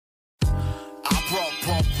brought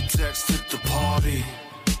bumper decks to the party.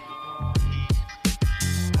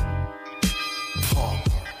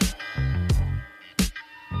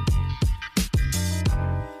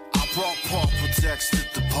 I brought bumper decks to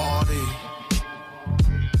the party.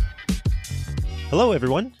 Hello,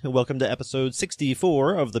 everyone, and welcome to episode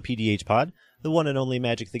 64 of the PDH Pod, the one and only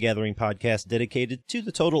Magic the Gathering podcast dedicated to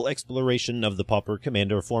the total exploration of the Pauper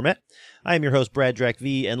Commander format. I am your host, Brad Drac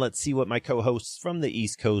V, and let's see what my co-hosts from the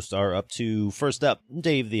East Coast are up to. First up,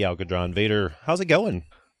 Dave the Alcadron Vader. How's it going?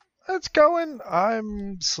 It's going.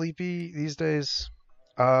 I'm sleepy these days.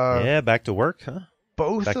 Yeah, back to work, huh?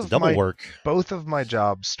 Back to double work. Both of my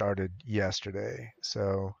jobs started yesterday.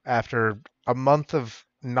 So after a month of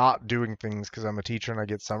not doing things because I'm a teacher and I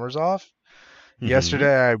get summers off,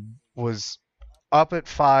 yesterday I was up at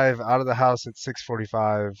 5, out of the house at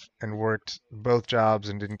 6:45, and worked both jobs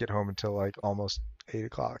and didn't get home until like almost 8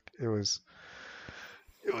 o'clock. It was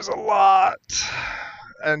a lot.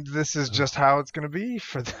 And this is just how it's going to be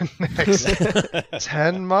for the next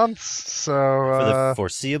 10 months. So for the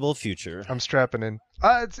foreseeable future. I'm strapping in.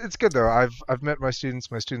 It's good though. I've met my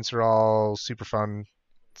students. My students are all super fun.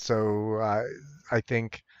 So I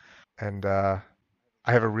think, and I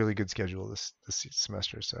have a really good schedule this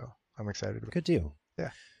semester. So I'm excited about it. Good deal.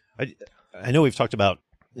 Yeah. I know we've talked about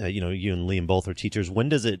you and Liam both are teachers. When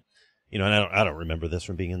does it? And I don't remember this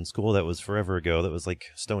from being in school. That was forever ago. That was like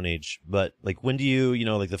Stone Age. But like, when do you,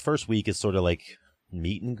 like the first week is sort of like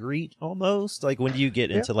meet and greet almost? Like, when do you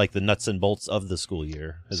get into like the nuts and bolts of the school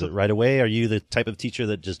year? Is it right away? Are you the type of teacher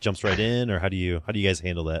that just jumps right in, or how do you guys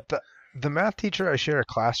handle that? The math teacher I share a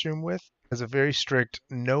classroom with has a very strict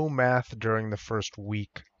no math during the first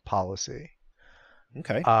week policy.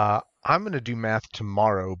 Okay. I'm going to do math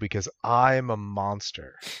tomorrow because I'm a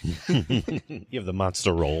monster. You have the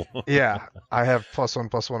monster roll. Yeah, I have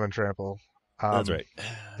 +1/+1 and trample. That's right.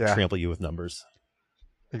 Yeah. Trample you with numbers.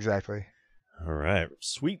 Exactly. All right,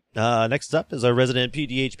 sweet. Next up is our resident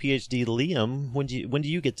PDH PhD, Liam. When do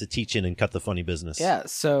you get to teach in and cut the funny business? Yeah,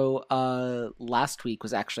 so last week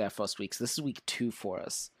was actually our first week, so this is week 2 for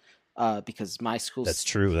us. Because my school... That's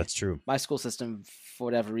true. My school system, for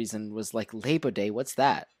whatever reason, was like, Labor Day, what's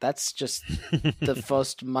that? That's just the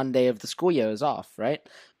first Monday of the school year is off, right?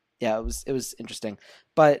 Yeah, it was interesting.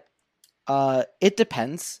 But it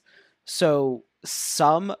depends. So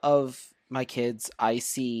some of my kids I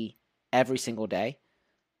see every single day,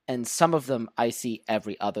 and some of them I see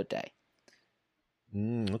every other day.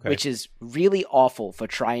 Okay. Which is really awful for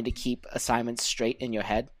trying to keep assignments straight in your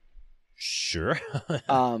head. Sure.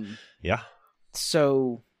 Yeah.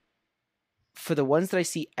 So for the ones that I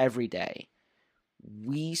see every day,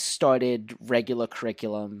 we started regular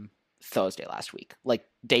curriculum Thursday last week, like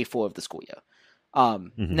day 4 of the school year.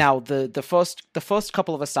 Now the first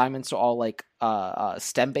couple of assignments are all like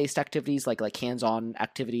STEM based activities, like hands-on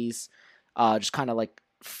activities, just kind of like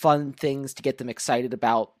fun things to get them excited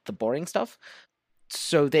about the boring stuff.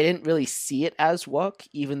 So they didn't really see it as work,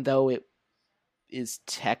 even though it is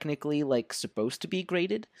technically like supposed to be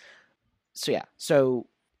graded. So yeah, so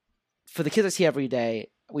for the kids I see every day,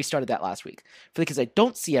 we started that last week. For the kids I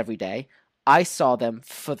don't see every day, I saw them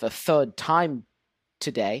for the 3rd time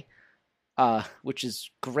today, which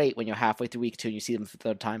is great when you're halfway through week 2 and you see them for the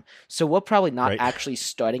 3rd time. So we're probably not actually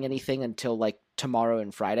starting anything until like tomorrow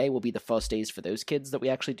and Friday will be the first days for those kids that we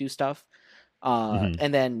actually do stuff.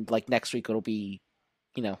 And then like next week it'll be,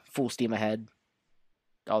 full steam ahead,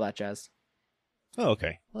 all that jazz. Oh,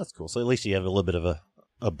 okay. Well, that's cool. So at least you have a little bit of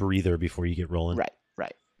a breather before you get rolling. Right.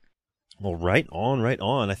 Well, right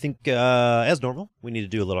on. I think, as normal, we need to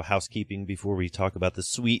do a little housekeeping before we talk about the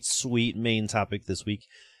sweet, sweet main topic this week.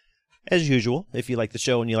 As usual, if you like the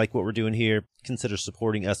show and you like what we're doing here, consider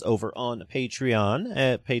supporting us over on Patreon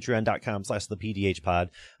at patreon.com/thepdhpod.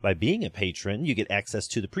 By being a patron, you get access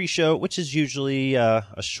to the pre-show, which is usually a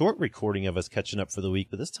short recording of us catching up for the week,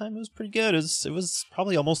 but this time it was pretty good. It was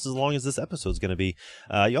probably almost as long as this episode's going to be.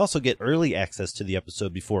 You also get early access to the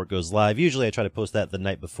episode before it goes live. Usually I try to post that the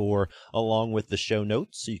night before, along with the show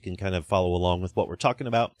notes, so you can kind of follow along with what we're talking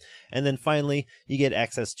about. And then finally, you get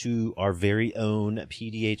access to our very own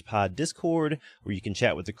PDH Pod Discord, where you can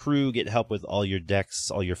chat with the crew, get help with all your decks,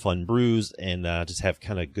 all your fun brews, and just have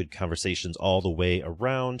kind of good conversations all the way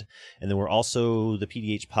around. And then we're also the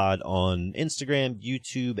PDH Pod on Instagram,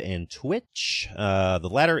 YouTube, and Twitch. The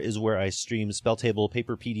latter is where I stream Spell Table,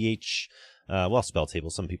 Paper PDH, Spell Table,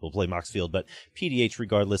 some people play Moxfield, but PDH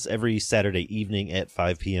regardless, every Saturday evening at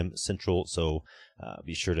 5 p.m. Central, so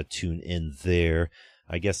be sure to tune in there.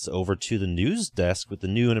 I guess over to the news desk with the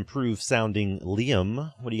new and improved sounding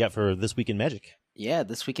Liam. What do you got for This Week in Magic? Yeah,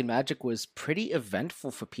 this week in Magic was pretty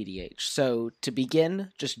eventful for PDH. So to begin,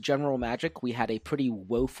 just general Magic, we had a pretty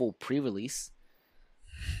woeful pre-release.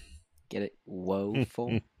 Get it?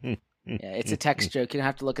 Woeful. Yeah, it's a text joke. You don't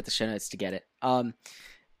have to look at the show notes to get it.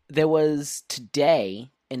 There was today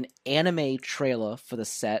an anime trailer for the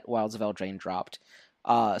set Wilds of Eldraine dropped.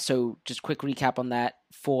 So just quick recap on that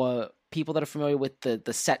for people that are familiar with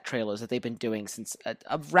the set trailers that they've been doing since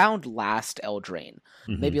around last Eldraine,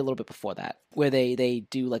 maybe a little bit before that, where they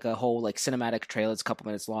do like a whole like cinematic trailer. It's a couple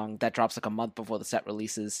minutes long. That drops like a month before the set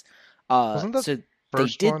releases. Wasn't that So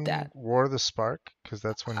first they did one that. War of the Spark? Because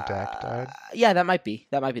that's when Dak died. Yeah, that might be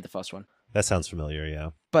the first one. That sounds familiar, yeah.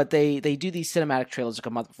 But they do these cinematic trailers like a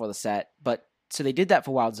month before the set. But so they did that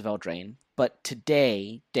for Wilds of Eldraine. But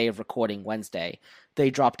today, day of recording, Wednesday, they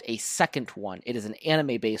dropped a second one. It is an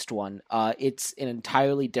anime-based one. It's an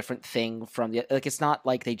entirely different thing from the like. It's not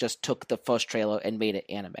like they just took the first trailer and made it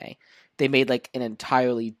anime. They made like an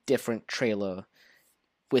entirely different trailer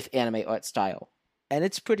with anime art style, and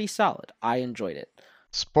it's pretty solid. I enjoyed it.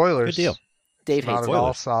 Spoilers. Good deal. Dave Not hates at it.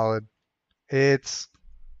 all solid. It's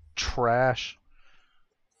trash.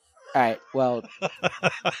 All right, well,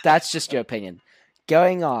 that's just your opinion.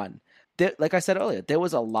 Going on. Like I said earlier, there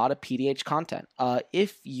was a lot of PDH content.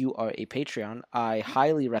 If you are a Patreon, I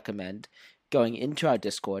highly recommend going into our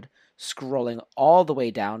Discord, scrolling all the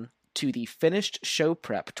way down to the finished show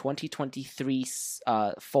prep 2023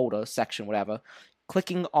 folder section, whatever,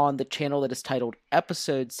 clicking on the channel that is titled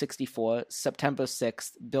Episode 64, September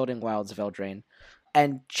 6th, Building Wilds of Eldraine,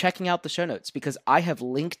 and checking out the show notes, because I have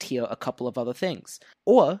linked here a couple of other things.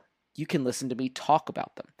 Or you can listen to me talk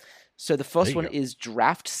about them. So the first one is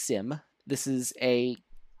Draft Sim. This is a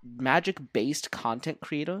Magic-based content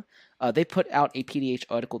creator. They put out a PDH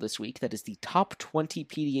article this week that is the top 20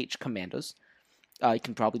 PDH commanders. You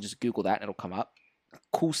can probably just Google that and it'll come up.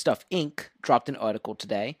 Cool Stuff Inc. dropped an article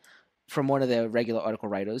today from one of their regular article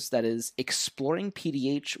writers that is exploring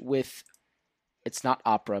PDH with, it's not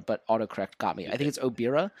Opera, but autocorrect got me. I think it's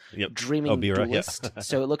Obira, Dreaming Obira, Duelist. yeah.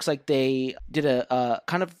 So it looks like they did a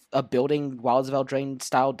kind of a building Wilds of Eldraine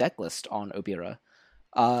style deck list on Obira.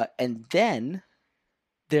 And then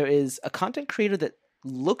there is a content creator that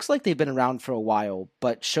looks like they've been around for a while,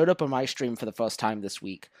 but showed up on my stream for the first time this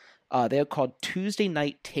week. They're called Tuesday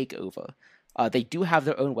Night Takeover. They do have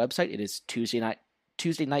their own website. It is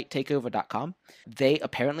TuesdayNightTakeover.com. They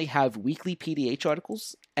apparently have weekly PDH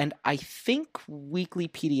articles, and I think weekly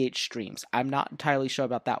PDH streams. I'm not entirely sure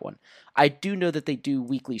about that one. I do know that they do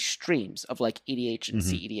weekly streams of like EDH and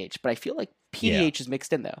CEDH, but I feel like PDH is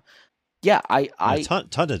mixed in there. Yeah, a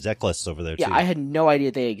ton of deck lists over there, too. Yeah, I had no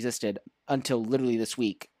idea they existed until literally this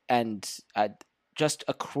week, and just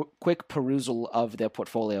a quick perusal of their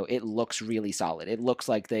portfolio, it looks really solid. It looks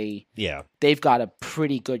like they've got a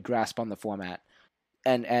pretty good grasp on the format,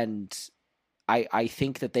 and I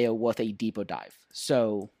think that they are worth a deeper dive.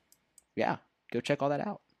 So, yeah, go check all that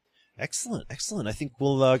out. Excellent. I think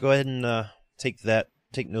we'll go ahead and take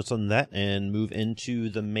notes on that and move into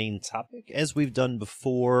the main topic. As we've done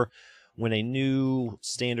before, when a new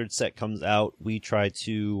standard set comes out, we got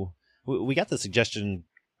the suggestion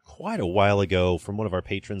quite a while ago from one of our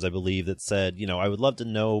patrons, I believe, that said, I would love to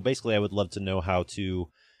know how to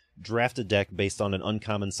draft a deck based on an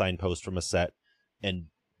uncommon signpost from a set and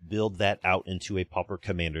build that out into a Pauper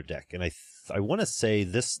Commander deck. And I want to say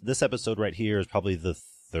this episode right here is probably the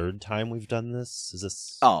third time we've done this. Is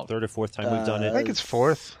this third or fourth time we've done it? I think it's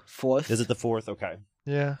fourth. Fourth. Is it the fourth? Okay.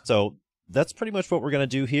 Yeah. So that's pretty much what we're going to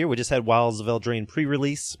do here. We just had Wilds of Eldraine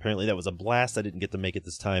pre-release. Apparently that was a blast. I didn't get to make it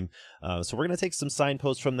this time. So we're going to take some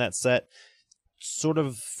signposts from that set.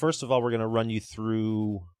 First of all, we're going to run you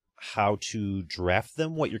through how to draft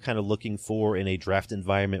them, what you're kind of looking for in a draft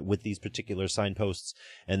environment with these particular signposts.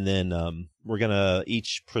 And then we're going to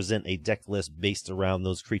each present a deck list based around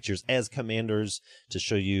those creatures as commanders to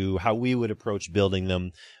show you how we would approach building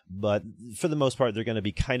them. But for the most part, they're going to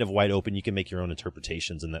be kind of wide open. You can make your own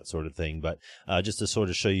interpretations and that sort of thing. But just to sort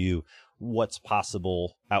of show you what's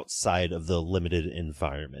possible outside of the limited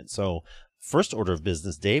environment. So first order of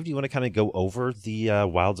business, Dave, do you want to kind of go over the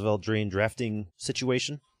Wilds of Eldraine drafting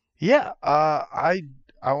situation? Yeah, I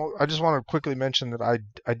just want to quickly mention that I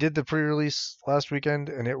did the pre-release last weekend,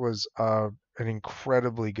 and it was an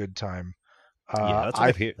incredibly good time. Yeah,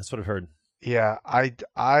 that's what I've heard. Yeah, I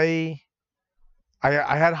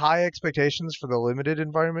had high expectations for the limited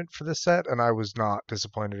environment for this set, and I was not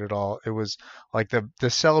disappointed at all. It was like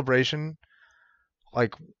the celebration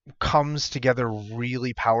like comes together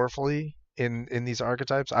really powerfully in these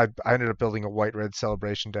archetypes. I ended up building a white-red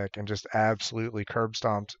celebration deck and just absolutely curb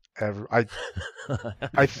stomped I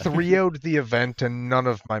 3-0'd the event and none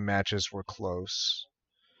of my matches were close.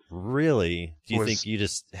 Really? Do you think you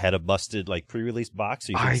just had a busted like pre-release box,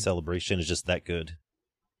 or you think Celebration is just that good?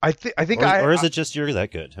 I think or is it just you're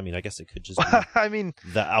that good? I mean, I guess it could just be I mean,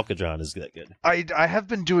 the Alcadron is that good. I have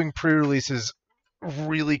been doing pre-releases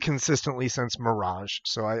really consistently since Mirage,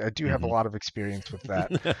 so I do have a lot of experience with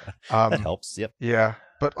that. That helps. Yep. Yeah,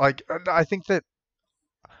 but like I think that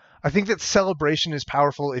Celebration is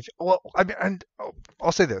powerful.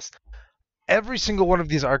 I'll say this: every single one of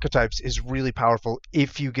these archetypes is really powerful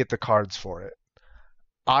if you get the cards for it.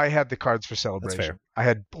 I had the cards for Celebration. That's fair. I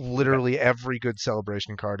had literally every good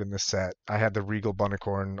Celebration card in this set. I had the Regal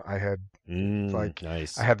Bunnicorn. I had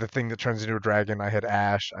nice. I had the thing that turns into a dragon. I had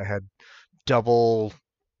Ash. I had double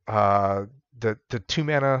the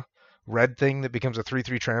 2-mana red thing that becomes a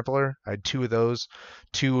 3/3 trampler. I had 2 of those.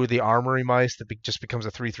 2 of the Armory Mice that just becomes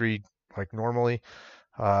a 3/3 like normally.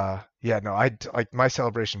 I like my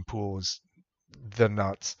Celebration pool was the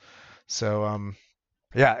nuts. So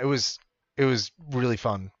yeah, it was really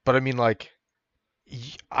fun. But I mean, like,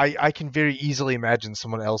 I can very easily imagine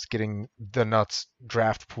someone else getting the nuts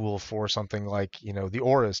draft pool for something like, the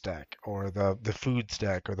Auras deck or the Foods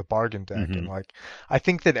deck or the Bargain deck. And like, I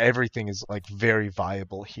think that everything is like very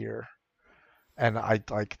viable here. And I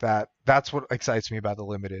like that. That's what excites me about the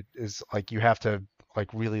limited is like, you have to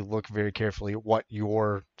like really look very carefully at what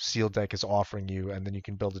your sealed deck is offering you. And then you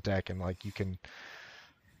can build a deck and like, you can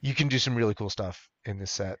do some really cool stuff in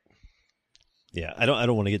this set. Yeah, I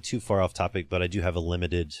don't want to get too far off topic, but I do have a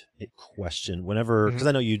limited question. Whenever, because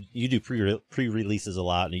I know you do pre-releases a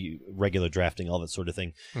lot and you regular drafting, all that sort of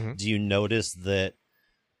thing. Do you notice that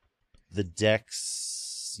the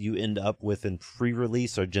decks you end up with in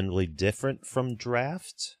pre-release are generally different from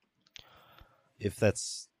draft? If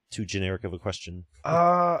that's too generic of a question.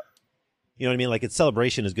 You know what I mean? Like, its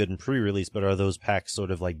Celebration is good in pre-release, but are those packs sort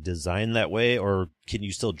of like designed that way, or can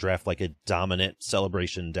you still draft like a dominant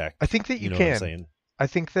Celebration deck? I think that you know can. What I'm saying? I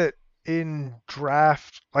think that in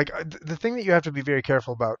draft, like the thing that you have to be very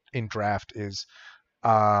careful about in draft is,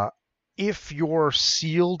 if your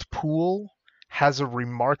sealed pool has a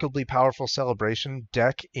remarkably powerful Celebration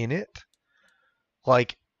deck in it,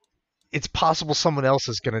 like, it's possible someone else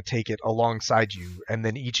is going to take it alongside you, and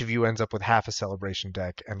then each of you ends up with half a Celebration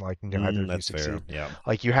deck, and like neither of you succeed. Fair. Yeah.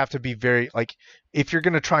 Like, you have to be very, like, if you're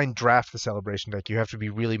going to try and draft the Celebration deck, you have to be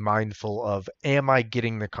really mindful of, am I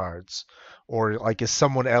getting the cards, or like, is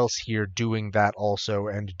someone else here doing that also,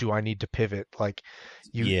 and do I need to pivot? Like,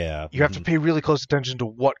 you have to pay really close attention to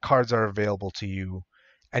what cards are available to you.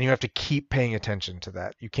 And you have to keep paying attention to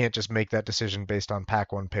that. You can't just make that decision based on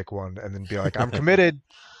pack one, pick one, and then be like, I'm committed.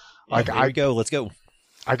 Like, here we go. Let's go.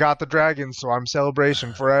 I got the dragon, so I'm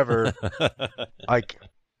Celebration forever. Like,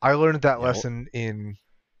 I learned that lesson in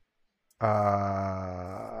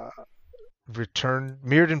Mirrored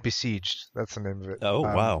and Besieged. That's the name of it. Oh,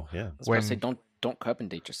 wow. Yeah. I was going to say, don't carbon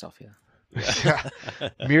date yourself here. Yeah.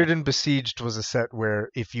 Mirrored and Besieged was a set where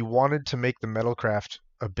if you wanted to make the Metalcraft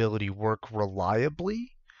ability work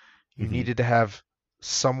reliably, you needed to have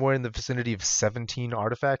somewhere in the vicinity of 17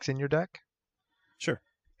 artifacts in your deck. Sure.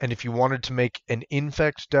 And if you wanted to make an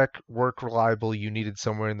infect deck work reliable, you needed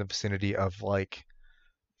somewhere in the vicinity of like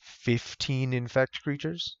 15 infect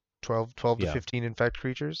creatures, 12 to 15 infect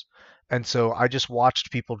creatures. And so I just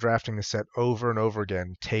watched people drafting the set over and over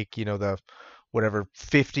again, take, the whatever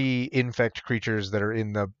 50 infect creatures that are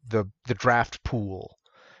in the draft pool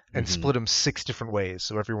and split them 6 different ways.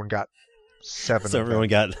 So everyone got 7. So everyone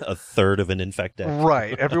got a third of an infect deck.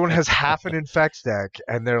 Right. Everyone has half an infect deck,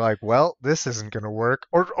 and they're like, well, this isn't going to work.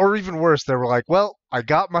 Or even worse, they were like, well, I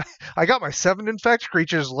got my 7 infect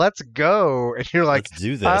creatures. Let's go. And you're like, let's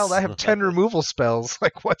do this. Kyle, I have 10 removal spells.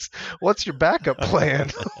 Like, what's your backup plan?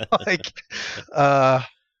 Like,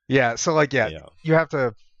 yeah. So like, you have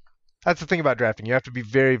to. That's the thing about drafting. You have to be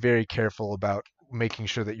very, very careful about making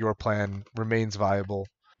sure that your plan remains viable.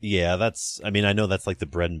 Yeah, I know that's like the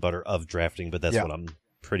bread and butter of drafting, but that's what I'm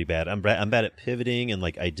pretty bad. I'm bad at pivoting and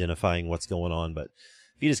like identifying what's going on, but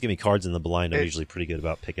if you just give me cards in the blind, I'm usually pretty good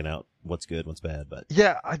about picking out what's good, what's bad. But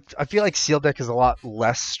yeah, I feel like sealed deck is a lot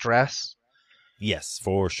less stress. Yes,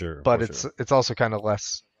 for sure. But it's also kind of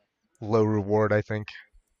less low reward, I think.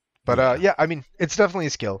 But I mean, it's definitely a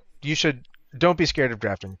skill. Don't be scared of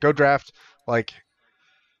drafting. Go draft, like,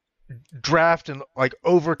 draft and like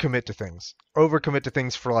overcommit to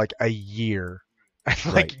things for like a year, and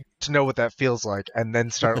like to know what that feels like, and then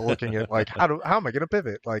start looking at like how am I going to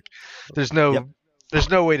pivot? Like, there's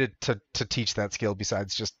no way to teach that skill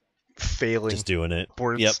besides just failing, just doing it.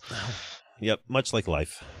 Boards. Yep. Yep. Much like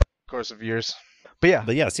life. Course of years. But yeah,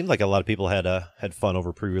 But yeah, it seemed like a lot of people had fun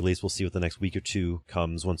over pre-release. We'll see what the next week or two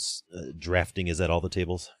comes once drafting is at all the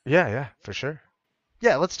tables. yeah, for sure.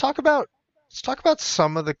 Yeah, let's talk about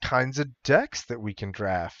some of the kinds of decks that we can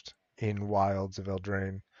draft in Wilds of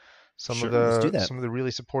Eldraine. Sure, let's do that. Some of the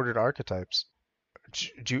really supported archetypes.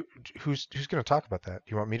 Who's going to talk about that?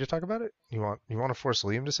 You want me to talk about it? You want to force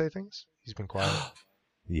Liam to say things? He's been quiet.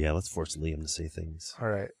 Yeah, let's force Liam to say things. All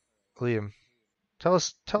right, Liam, tell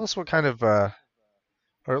us what kind of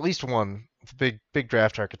or at least one of the big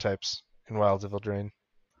draft archetypes in Wilds of Eldraine.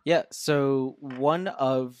 Yeah, so one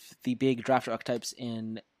of the big draft archetypes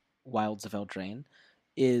in Wilds of Eldraine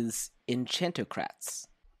is Enchantocrats.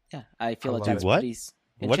 Yeah, I feel like that's what? pretty...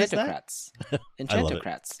 What is that? Enchantocrats. I love it.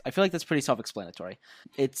 Enchantocrats. I feel like that's pretty self-explanatory.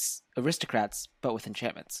 It's aristocrats, but with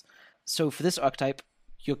enchantments. So for this archetype,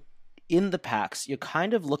 you're in the packs, you're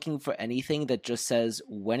kind of looking for anything that just says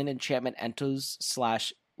when an enchantment enters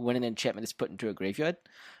 / when an enchantment is put into a graveyard.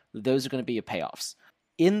 Those are going to be your payoffs.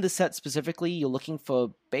 In the set specifically, you're looking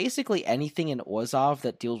for basically anything in Orzhov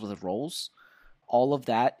that deals with rolls. All of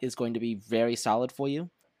that is going to be very solid for you.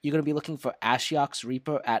 You're going to be looking for Ashiok's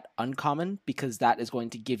Reaper at uncommon because that is going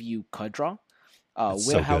to give you card draw.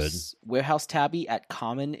 Warehouse Tabby at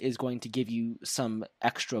common is going to give you some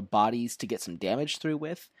extra bodies to get some damage through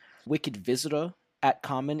with. Wicked Visitor at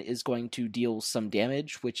common is going to deal some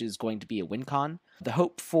damage, which is going to be a win con. The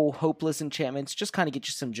Hopeful Hopeless enchantments just kind of get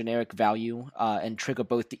you some generic value and trigger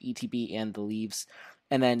both the ETB and the leaves.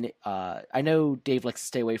 And then I know Dave likes to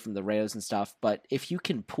stay away from the rares and stuff, but if you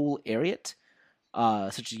can pull Ariat,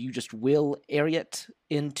 such as you just will Ariat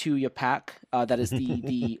into your pack, that is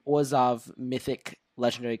the Orzhov mythic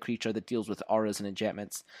legendary creature that deals with auras and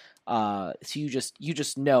enchantments. So you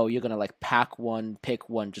just know you're gonna like pack one, pick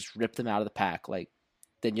one, just rip them out of the pack, like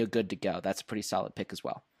then you're good to go. That's a pretty solid pick as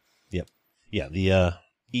well. Yep. Yeah, the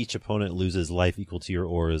each opponent loses life equal to your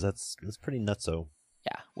auras. That's pretty nutso.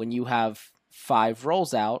 Yeah. When you have 5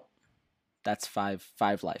 rolls out, that's five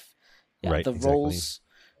life. Yeah, right, the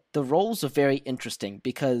rolls are very interesting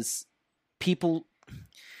because people,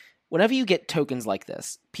 whenever you get tokens like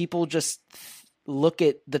this, people just look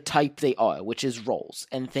at the type they are, which is rolls,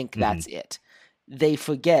 and think that's it. They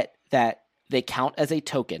forget that they count as a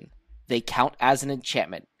token, they count as an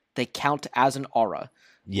enchantment, they count as an aura.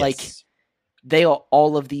 Yes. Like, they are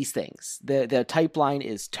all of these things. Their type line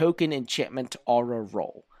is token, enchantment, aura,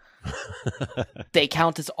 roll. They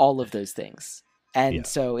count as all of those things. And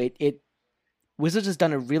so it Wizards has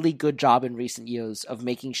done a really good job in recent years of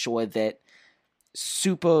making sure that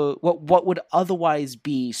what would otherwise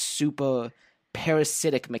be super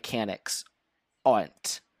parasitic mechanics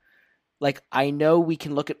aren't. Like, I know we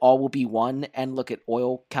can look at all will be one and look at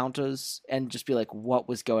oil counters and just be like, what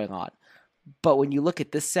was going on? But when you look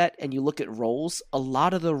at this set and you look at rolls, a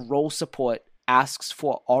lot of the roll support asks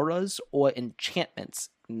for auras or enchantments,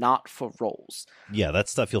 not for rolls. Yeah, that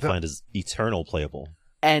stuff you'll find is eternal playable.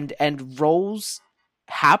 And rolls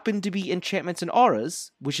happen to be enchantments and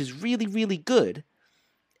auras, which is really, really good,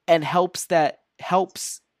 and helps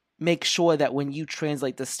make sure that when you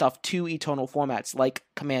translate this stuff to eternal formats like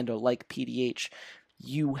Commando, like PDH,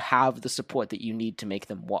 you have the support that you need to make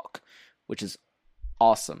them work, which is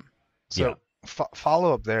awesome. So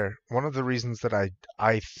follow up there. One of the reasons that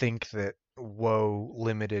I think that WoW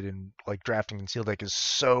Limited and like drafting and sealed deck is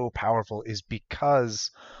so powerful is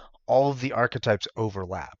because all of the archetypes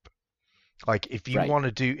overlap. Like if you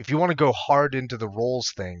want to go hard into the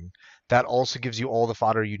rolls thing, that also gives you all the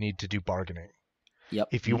fodder you need to do bargaining. Yep.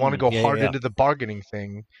 If you want to go hard into the bargaining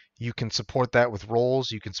thing, you can support that with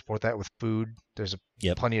rolls, you can support that with food. There's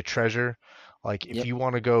plenty of treasure. Like if you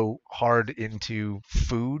want to go hard into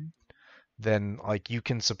food, then like you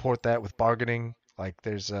can support that with bargaining. Like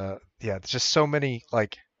there's it's just so many,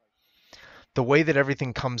 like the way that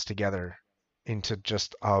everything comes together into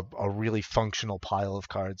just a really functional pile of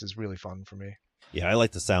cards is really fun for me. Yeah, I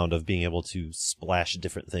like the sound of being able to splash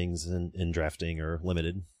different things in drafting or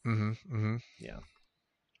limited. Yeah.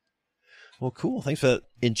 Well, cool. Thanks for that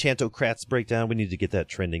Enchantocrats breakdown. We need to get that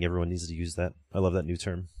trending. Everyone needs to use that. I love that new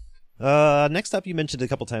term. Next up, you mentioned a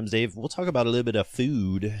couple times, Dave. We'll talk about a little bit of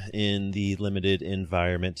food in the limited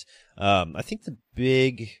environment. I think the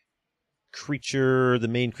big creature, the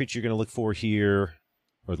main creature you're going to look for here,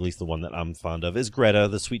 or at least the one that I'm fond of, is Greta,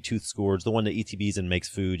 the Sweet Tooth Scourge, the one that ETBs and makes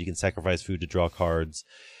food. You can sacrifice food to draw cards.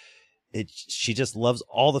 She just loves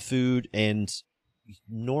all the food, and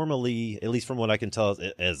normally, at least from what I can tell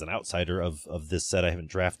as an outsider of this set, I haven't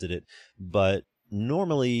drafted it, but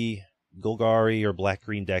normally Golgari or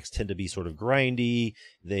black-green decks tend to be sort of grindy.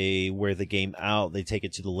 They wear the game out. They take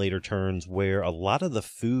it to the later turns, where a lot of the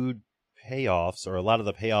food payoffs, or a lot of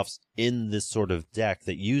the payoffs in this sort of deck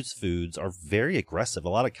that use foods, are very aggressive. A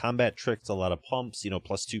lot of combat tricks, a lot of pumps,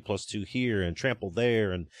 +2/+2 here and trample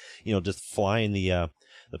there, and just flying the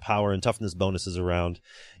power and toughness bonuses around.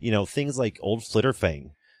 Things like Old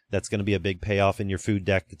Flitterfang. That's going to be a big payoff in your food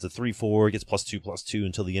deck. It's a 3/4, gets +2/+2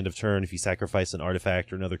 until the end of turn if you sacrifice an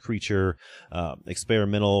artifact or another creature.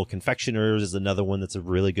 Experimental Confectioners is another one that's a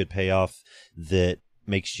really good payoff that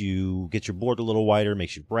makes you get your board a little wider,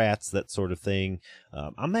 makes you brats, that sort of thing.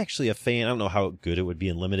 I'm actually a fan. I don't know how good it would be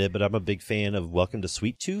in limited, but I'm a big fan of Welcome to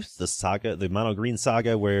Sweet Tooth, the mono green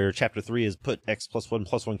saga, where Chapter 3 is put X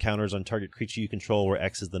 +1/+1 counters on target creature you control, where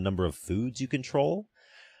X is the number of foods you control.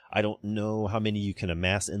 I don't know how many you can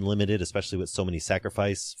amass in limited, especially with so many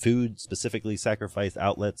specifically sacrifice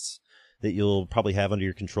outlets that you'll probably have under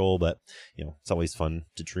your control, but it's always fun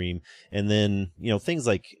to dream. And then things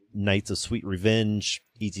like Knights of Sweet Revenge,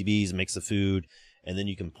 ETBs, mix of food, and then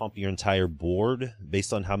you can pump your entire board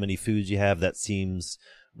based on how many foods you have. That seems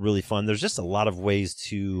really fun. There's just a lot of ways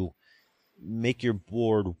to make your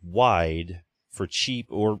board wide for cheap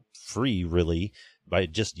or free, really, by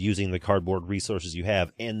just using the cardboard resources you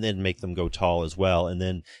have, and then make them go tall as well. And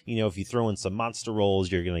then, if you throw in some monster rolls,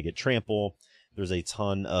 you're going to get trample. There's not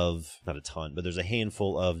a ton, but there's a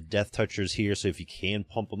handful of death touchers here. So if you can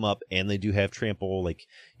pump them up and they do have trample,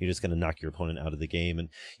 you're just going to knock your opponent out of the game. And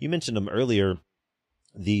you mentioned them earlier,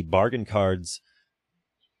 the bargain cards.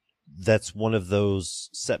 That's one of those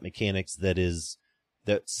set mechanics that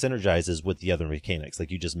synergizes with the other mechanics, like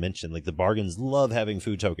you just mentioned. Like the bargains love having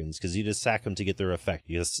food tokens because you just sack them to get their effect.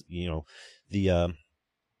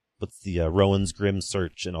 Rowan's Grim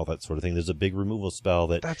Search and all that sort of thing. There's a big removal spell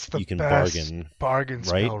That's the you can best bargain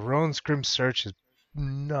right? spell. Rowan's Grim Search is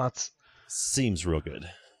nuts. Seems real good.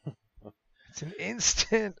 It's an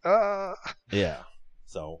instant. Yeah.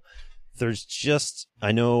 So there's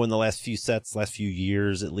I know in the last few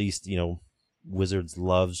years at least, Wizards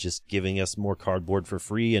loves just giving us more cardboard for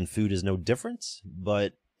free, and food is no different,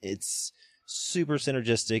 but it's super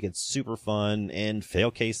synergistic, it's super fun, and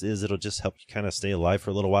fail case is it'll just help you kind of stay alive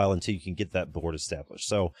for a little while until you can get that board established.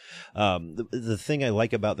 So the thing I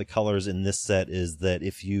like about the colors in this set is that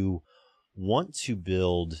if you want to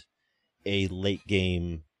build a late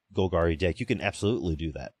game Golgari deck, you can absolutely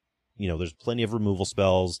do that. There's plenty of removal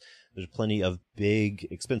spells. There's plenty of big,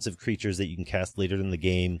 expensive creatures that you can cast later in the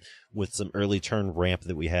game with some early turn ramp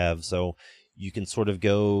that we have. So you can sort of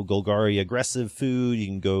go Golgari aggressive food. You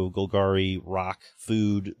can go Golgari rock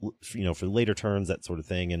food, for later turns, that sort of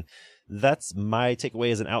thing. And that's my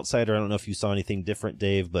takeaway as an outsider. I don't know if you saw anything different,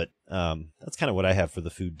 Dave, but that's kind of what I have for the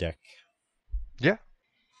food deck. Yeah.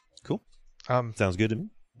 Cool. Sounds good to me.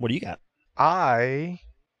 What do you got? I'm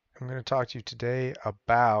going to talk to you today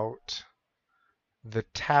about the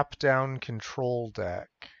tap-down control deck,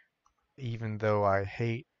 even though I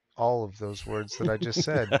hate all of those words that I just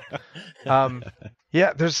said.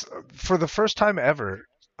 There's, for the first time ever,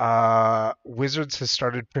 Wizards has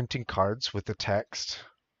started printing cards with the text,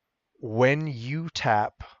 when you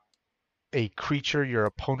tap a creature your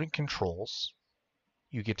opponent controls,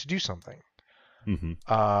 you get to do something.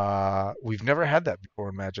 Mm-hmm. We've never had that before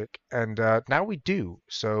in Magic, and now we do.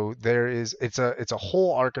 So it's a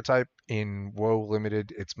whole archetype in WoW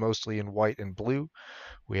Limited. It's mostly in white and blue.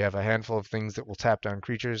 We have a handful of things that will tap down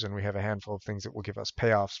creatures, and we have a handful of things that will give us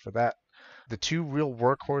payoffs for that. The two real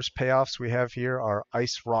workhorse payoffs we have here are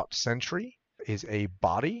Ice Wrought Sentry is a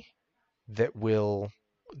body that will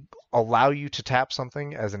allow you to tap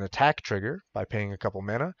something as an attack trigger by paying a couple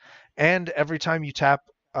mana, and every time you tap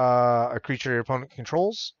a creature your opponent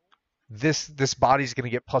controls, this body's going to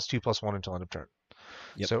get +2/+1 until end of turn.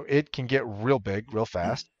 Yep. So it can get real big, real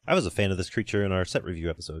fast. I was a fan of this creature in our set review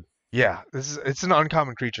episode. Yeah, it's an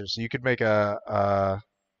uncommon creature, so you could make a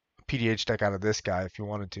PDH deck out of this guy if you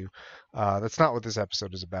wanted to. That's not what this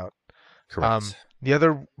episode is about. Correct. The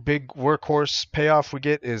other big workhorse payoff we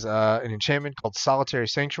get is an enchantment called Solitary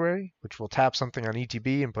Sanctuary, which will tap something on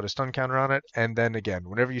ETB and put a stun counter on it. And then again,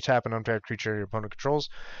 whenever you tap an untapped creature your opponent controls,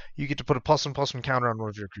 you get to put a +1/+1 counter on one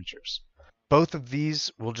of your creatures. Both of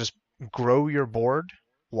these will just grow your board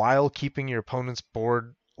while keeping your opponent's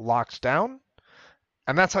board locked down.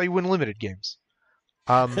 And that's how you win limited games.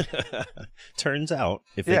 Turns out,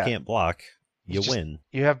 if they can't block, you win.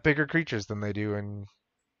 You have bigger creatures than they do, and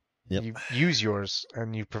yep. You use yours,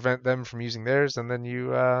 and you prevent them from using theirs, and then you,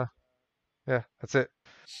 that's it.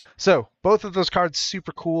 So, both of those cards,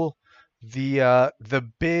 super cool.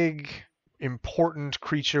 The big, important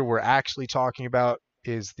creature we're actually talking about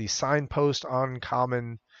is the Signpost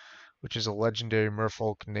Uncommon, which is a legendary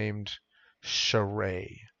merfolk named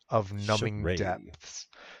Sharay. of Numbing Charade. Depths.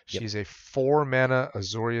 Yep. She's a 4-mana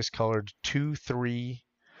Azorius-colored 2/3.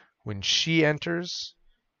 When she enters,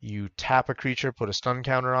 you tap a creature, put a stun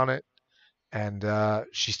counter on it, and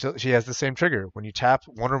she has the same trigger. When you tap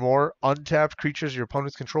one or more untapped creatures your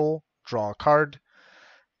opponents control, draw a card.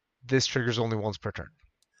 This triggers only once per turn.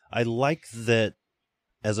 I like that,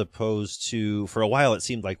 as opposed to, for a while it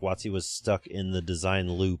seemed like WotC was stuck in the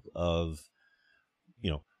design loop of,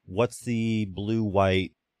 what's the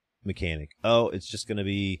blue-white mechanic? Oh, it's just going to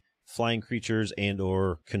be flying creatures and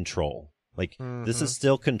or control. Like, this is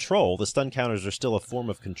still control. The stun counters are still a form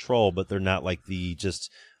of control, but they're not like the just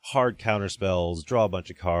hard counter spells, draw a bunch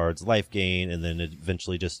of cards, life gain, and then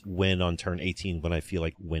eventually just win on turn 18 when I feel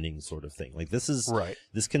like winning sort of thing. Like, this is right.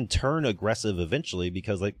 This can turn aggressive eventually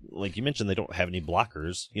because like you mentioned, they don't have any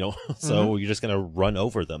blockers, so you're just going to run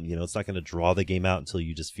over them. It's not going to draw the game out until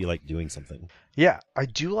you just feel like doing something. Yeah, I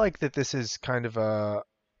do like that this is kind of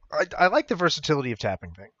I like the versatility of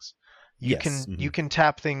tapping things. You can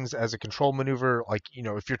tap things as a control maneuver, like,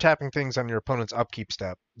 if you're tapping things on your opponent's upkeep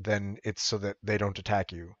step, then it's so that they don't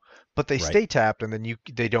attack you. But they stay tapped and then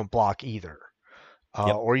they don't block either.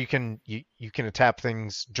 Or you can tap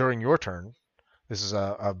things during your turn. This is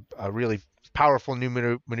a really powerful new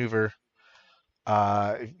maneuver.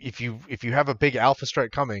 If you have a big alpha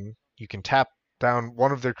strike coming, you can tap down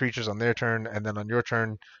one of their creatures on their turn, and then on your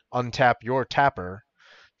turn, untap your tapper,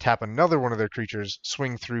 tap another one of their creatures,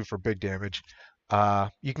 swing through for big damage.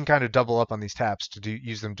 You can kind of double up on these taps to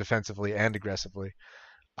use them defensively and aggressively.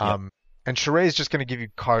 And Charade is just going to give you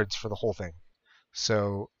cards for the whole thing.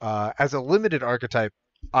 So as a limited archetype,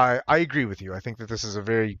 I agree with you. I think that this is a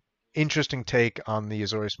very interesting take on the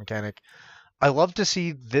Azorius mechanic. I love to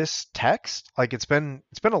see this text. Like, it's been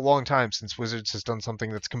a long time since Wizards has done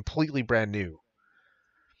something that's completely brand new.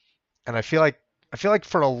 And I feel like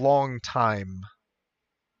for a long time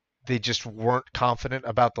they just weren't confident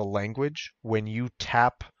about the language when you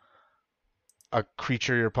tap a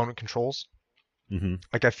creature your opponent controls.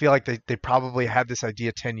 Like, I feel like they probably had this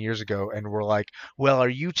idea 10 years ago and were like, well, are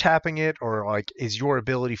you tapping it, or like, is your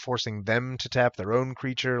ability forcing them to tap their own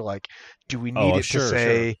creature? Like, do we need to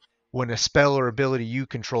say when a spell or ability you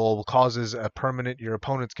control causes a permanent your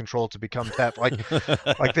opponent's control to become tapped? Like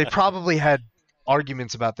they probably had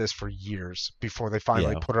arguments about this for years before they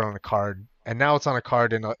finally put it on a card. And now it's on a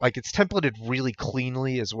card, and like, it's templated really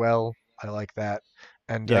cleanly as well. I like that.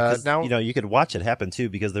 And now you could watch it happen too,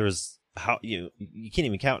 because there was you can't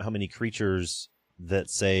even count how many creatures that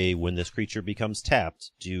say when this creature becomes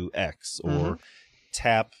tapped, do X, or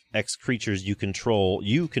tap X creatures you control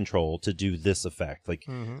to do this effect. Like,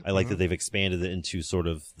 I like that they've expanded it into sort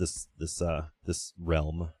of this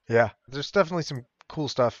realm. Yeah, there's definitely some cool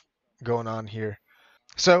stuff going on here.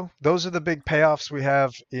 So those are the big payoffs we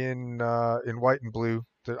have in white and blue: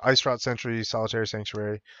 the Ice Rot Sentry, Solitary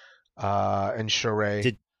Sanctuary, and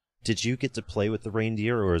Charade. Did you get to play with the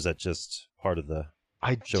reindeer, or is that just part of the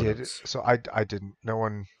show did notes? So I didn't. No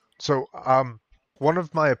one. So one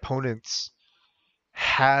of my opponents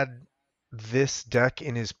had this deck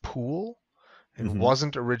in his pool and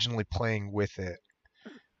wasn't originally playing with it.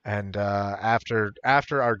 And after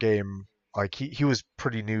our game, like, he was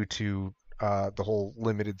pretty new to the whole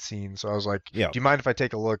limited scene, so I was like, do you mind if I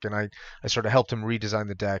take a look? And I sort of helped him redesign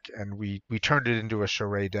the deck, and we turned it into a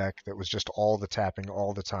Charade deck that was just all the tapping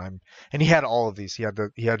all the time. And he had all of these. He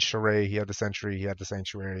had Charade, he had the Sentry, he had the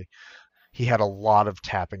Sanctuary. He had a lot of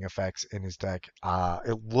tapping effects in his deck.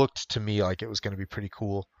 It looked to me like it was going to be pretty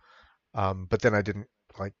cool, but then I didn't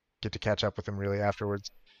get to catch up with him really afterwards.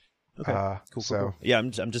 Okay, cool. Yeah,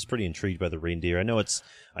 I'm just pretty intrigued by the reindeer. I know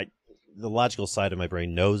the logical side of my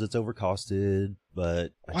brain knows it's overcosted,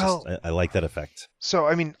 but I like that effect. So,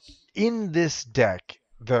 I mean, in this deck,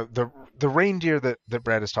 the reindeer that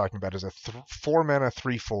Brad is talking about is a 4-mana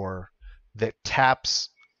 3/4 that taps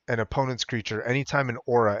an opponent's creature anytime an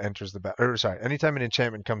aura enters anytime an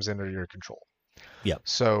enchantment comes under your control. Yeah.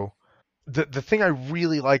 So the thing I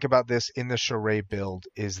really like about this in the Charade build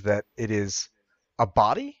is that it is a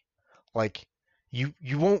body. Like, you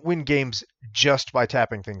won't win games just by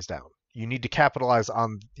tapping things down. You need to capitalize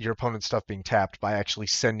on your opponent's stuff being tapped by actually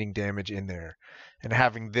sending damage in there. And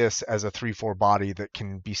having this as a 3/4 body that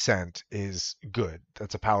can be sent is good.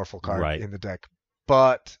 That's a powerful card in the deck.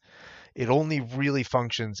 But it only really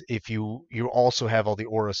functions if you also have all the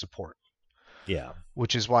aura support. Yeah.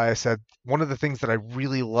 Which is why I said one of the things that I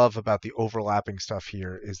really love about the overlapping stuff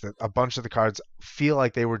here is that a bunch of the cards feel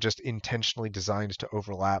like they were just intentionally designed to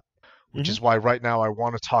overlap, which is why right now I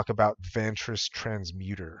want to talk about Vantress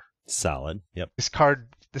Transmuter. Solid. Yep. This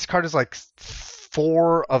card This card is like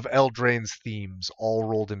 4 of Eldraine's themes all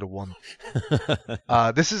rolled into one.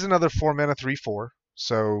 This is another 4-mana 3/4.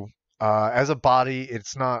 So as a body,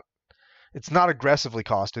 it's not aggressively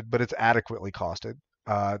costed, but it's adequately costed.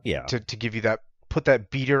 Yeah. To give you that, put that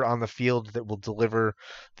beater on the field that will deliver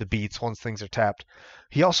the beats once things are tapped.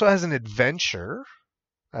 He also has an adventure.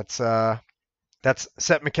 That's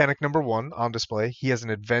set mechanic number 1 on display. He has an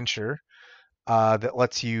adventure that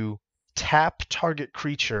lets you tap target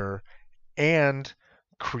creature and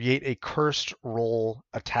create a cursed roll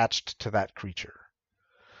attached to that creature.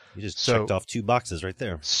 You just checked off 2 boxes right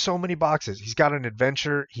there. So many boxes. He's got an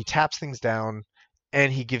adventure, he taps things down,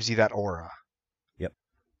 and he gives you that aura. Yep.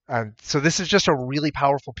 And so this is just a really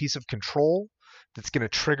powerful piece of control that's going to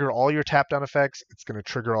trigger all your tap down effects. It's going to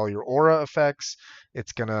trigger all your aura effects.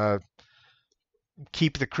 It's going to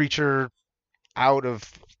keep the creature out of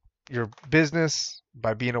your business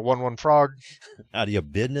by being a 1/1 frog. Out of your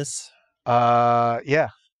business? Yeah.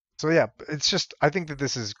 So yeah, it's just, I think that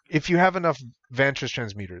this is, if you have enough Vantress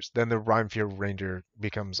Transmuters, then the Rhymefier Reindeer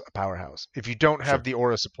becomes a powerhouse. If you don't have the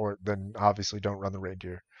aura support, then obviously don't run the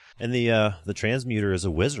Reindeer. And the Transmuter is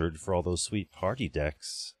a wizard for all those sweet party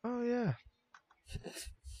decks. Oh yeah.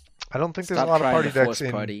 I don't think Stop there's a lot of trying party to decks force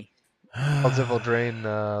in party. Elves of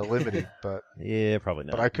Eldraine Limited, but Yeah, probably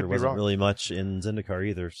not. But I could there be wasn't wrong. really much in Zendikar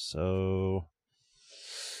either, so...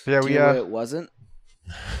 yeah, Do we you know where it wasn't?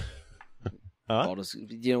 Huh? Do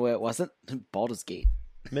you know where it wasn't? Baldur's Gate.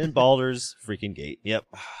 Min Baldur's freaking Gate. Yep,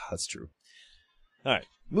 that's true. All right,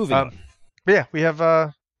 moving on. But yeah, we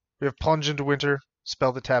have Plunge into Winter,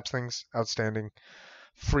 spell that taps things, outstanding.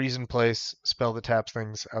 Freeze in Place, spell that taps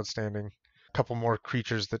things, outstanding. A couple more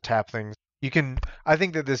creatures that tap things. I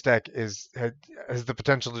think that this deck has the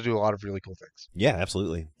potential to do a lot of really cool things. Yeah,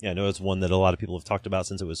 absolutely. Yeah, I know it's one that a lot of people have talked about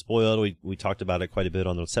since it was spoiled. We talked about it quite a bit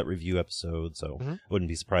on the set review episode, so I wouldn't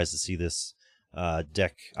be surprised to see this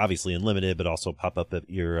deck, obviously in limited, but also pop up at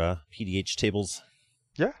your PDH tables.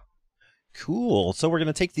 Yeah. Cool. So we're going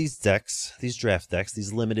to take these decks, these draft decks,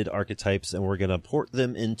 these limited archetypes, and we're going to port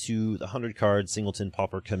them into the 100-card Singleton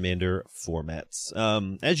Pauper Commander formats.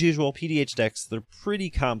 As usual, PDH decks, they're pretty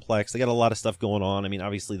complex. They got a lot of stuff going on. I mean,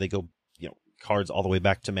 obviously they go, cards all the way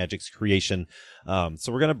back to Magic's creation. So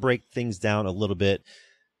we're going to break things down a little bit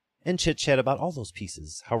and chit-chat about all those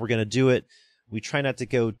pieces, how we're going to do it. We try not to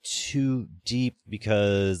go too deep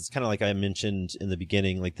because, kind of like I mentioned in the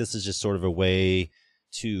beginning, like this is just sort of a way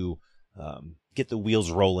to get the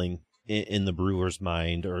wheels rolling in the brewer's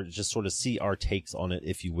mind, or just sort of see our takes on it,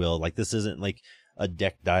 if you will. Like this isn't like a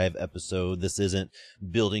deck dive episode. This isn't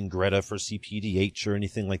building Greta for CPDH or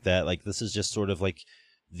anything like that. Like this is just sort of like,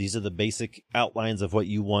 these are the basic outlines of what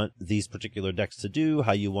you want these particular decks to do,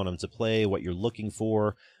 how you want them to play, what you're looking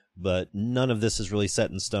for, but none of this is really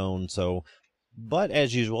set in stone. So, but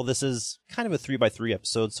as usual, this is kind of a 3x3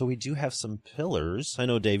 episode, so we do have some pillars. I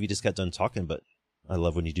know, Dave, you just got done talking, but I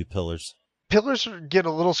love when you do pillars. Pillars get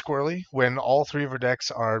a little squirrely when all 3 of our decks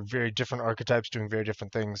are very different archetypes doing very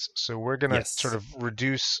different things. So we're going to sort of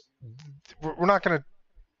reduce, we're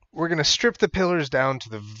going to strip the pillars down to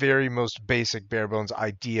the very most basic bare bones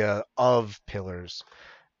idea of pillars.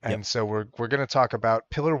 And so we're going to talk about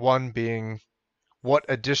pillar 1 being what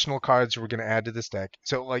additional cards we're going to add to this deck.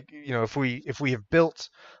 So like, if we have built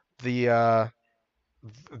the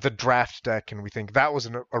draft deck and we think that was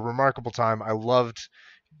a remarkable time, I loved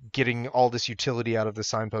getting all this utility out of the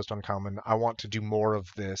Signpost Uncommon, I want to do more of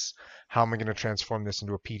this. How am I going to transform this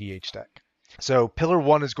into a PDH deck? So pillar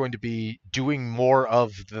 1 is going to be doing more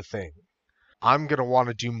of the thing. I'm going to want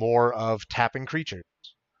to do more of tapping creatures.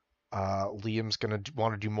 Liam's going to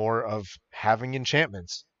want to do more of having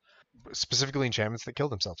enchantments, specifically enchantments that kill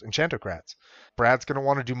themselves, enchantocrats. Brad's going to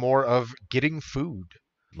want to do more of getting food.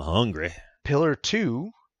 I'm hungry. Pillar 2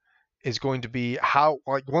 is going to be how,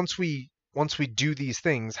 like, once we do these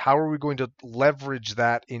things, how are we going to leverage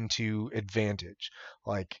that into advantage?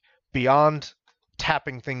 Like, beyond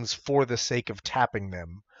tapping things for the sake of tapping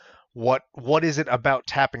them, what is it about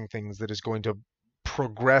tapping things that is going to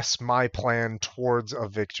progress my plan towards a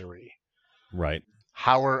victory? Right.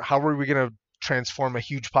 How are we going to transform a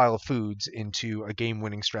huge pile of foods into a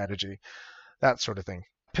game-winning strategy? That sort of thing.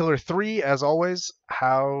 Pillar 3, as always,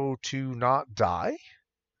 how to not die.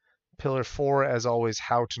 Pillar 4, as always,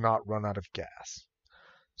 how to not run out of gas.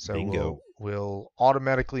 So we'll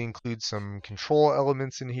automatically include some control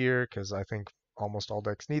elements in here because I think almost all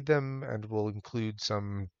decks need them, and we'll include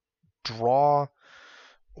some draw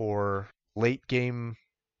or late game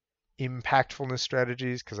impactfulness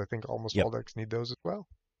strategies because I think almost all decks need those as well.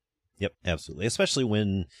 Yep, absolutely. Especially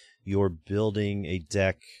when you're building a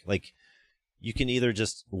deck, like you can either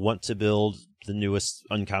just want to build the newest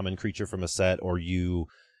uncommon creature from a set, or you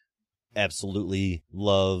absolutely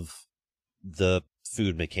love the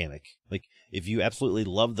food mechanic. Like, if you absolutely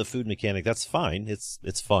love the food mechanic, that's fine.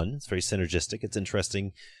 It's fun. It's very synergistic. It's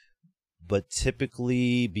interesting. But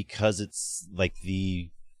typically, because it's like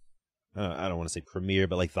the, I don't want to say premiere,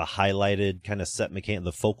 but like the highlighted kind of set mechanic,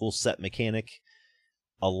 the focal set mechanic,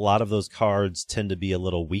 a lot of those cards tend to be a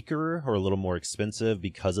little weaker or a little more expensive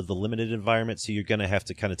because of the limited environment. So you're going to have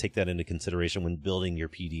to kind of take that into consideration when building your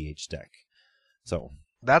PDH deck. So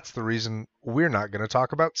that's the reason we're not going to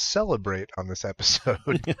talk about Celebrate on this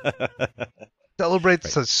episode.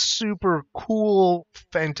 Celebrate's a super cool,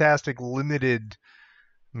 fantastic, limited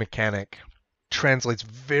mechanic. Translates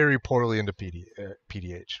very poorly into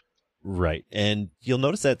PDH. Right. And you'll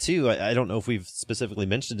notice that too. I don't know if we've specifically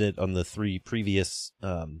mentioned it on the 3 previous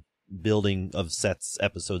building of sets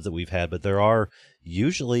episodes that we've had, but there are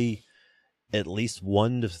usually at least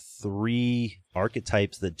 1 to 3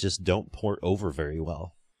 archetypes that just don't port over very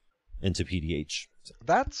well into PDH.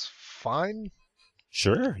 That's fine.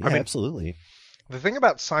 Sure. Yeah, I mean, absolutely. The thing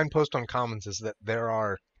about Signpost Uncommons is that there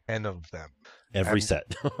are 10 of them. Every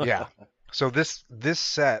set. Yeah. So this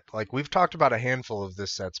set, like, we've talked about a handful of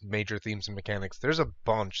this set's major themes and mechanics. There's a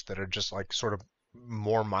bunch that are just like sort of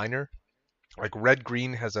more minor. Like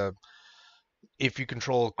red-green has if you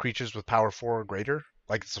control creatures with power 4 or greater,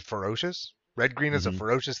 like it's a ferocious. Red-green has a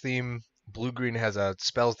ferocious theme. Blue-green has a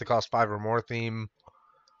spells that cost 5 or more theme.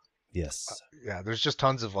 Yes. Yeah, there's just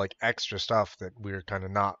tons of like extra stuff that we're kind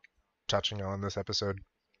of not touching on in this episode.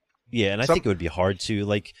 Yeah, and I think it would be hard to,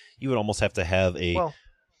 like, you would almost have to have a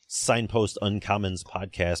Signpost Uncommons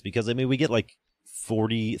podcast, because I mean we get like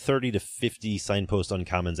 30 to 50 Signpost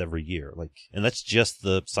Uncommons every year, like, and that's just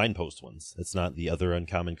the Signpost ones. It's not the other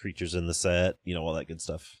uncommon creatures in the set, all that good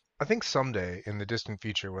stuff. I think someday in the distant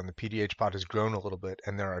future, when the PDH pod has grown a little bit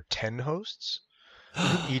and there are 10 hosts,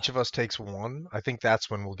 each of us takes one, I think that's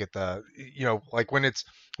when we'll get the, like when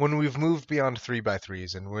we've moved beyond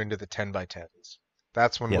 3x3s and we're into the 10x10s.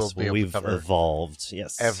 That's when we'll be able to cover evolved.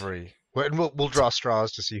 Yes. And we'll draw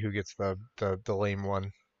straws to see who gets the lame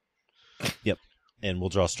one. Yep. And we'll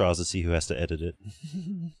draw straws to see who has to edit it.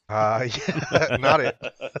 Yeah, not it.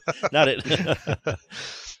 Not it.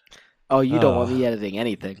 Oh, you don't want me editing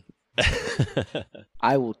anything.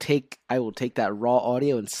 I will take that raw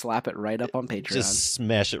audio and slap it right up on Patreon. Just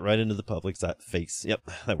smash it right into the public's face. Yep,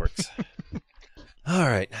 that works. All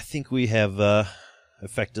right, I think we have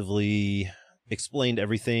effectively explained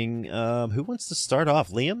everything. Who wants to start off?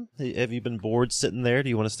 Liam, have you been bored sitting there? Do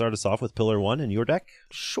you want to start us off with Pillar 1 in your deck?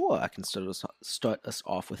 Sure, I can start us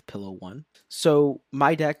off with Pillar 1. So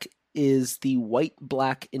my deck is the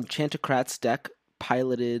white-black Enchantocrats deck,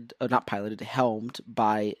 helmed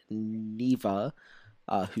by Neva,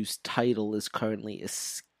 whose title is currently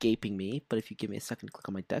escaping me. But if you give me a second to click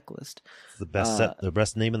on my deck list. It's the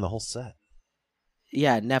best name in the whole set.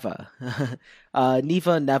 Yeah, Neva.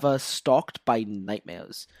 Neva, stalked by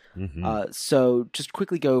nightmares. Mm-hmm. So just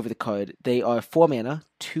quickly go over the card. They are 4 mana,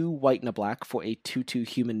 2 white and a black for a 2/2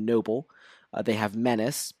 human noble. They have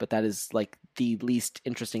menace, but that is like the least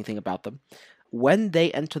interesting thing about them. When they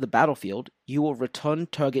enter the battlefield, you will return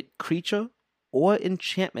target creature or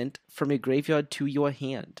enchantment from your graveyard to your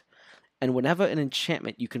hand. And whenever an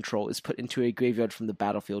enchantment you control is put into a graveyard from the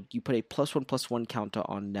battlefield, you put a +1/+1 counter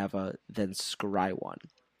on Neva, then scry 1.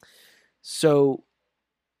 So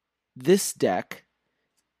this deck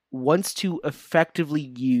wants to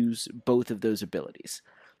effectively use both of those abilities.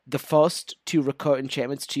 The first, to recur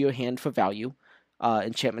enchantments to your hand for value.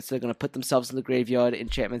 Enchantments that are going to put themselves in the graveyard,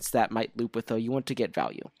 enchantments that might loop with her, you want to get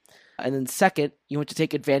value. And then second, you want to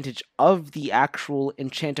take advantage of the actual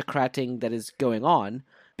enchantocrating that is going on,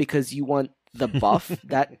 because you want the buff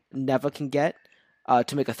that Neva can get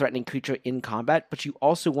to make a threatening creature in combat, but you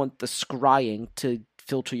also want the scrying to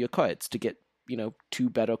filter your cards to get, 2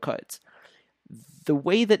 better cards. The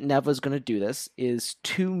way that Neva is going to do this is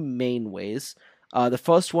 2 main ways. The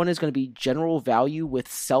first one is going to be general value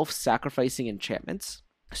with self-sacrificing enchantments.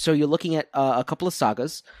 So you're looking at a couple of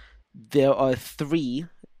sagas. There are 3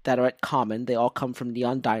 that are at common. They all come from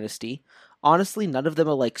Neon Dynasty. Honestly, none of them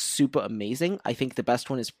are like super amazing. I think the best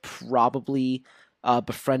one is probably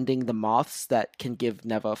Befriending the Moths, that can give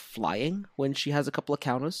Neva flying when she has a couple of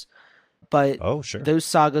counters. But those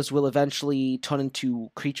sagas will eventually turn into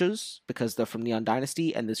creatures because they're from Neon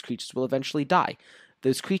Dynasty, and those creatures will eventually die.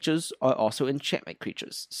 Those creatures are also enchantment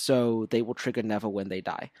creatures, so they will trigger Neva when they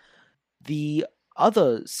die. The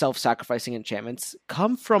other self-sacrificing enchantments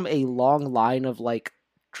come from a long line of like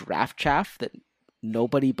draft chaff that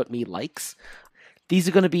nobody but me likes. These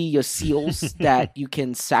are going to be your seals that you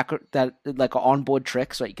can that like are onboard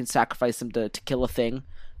tricks, right? You can sacrifice them to kill a thing.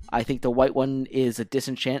 I think the white one is a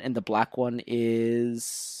disenchant, and the black one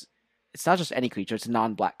is... It's not just any creature, it's a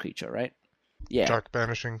non-black creature, right? Yeah. Dark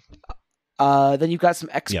Banishing. Then you've got some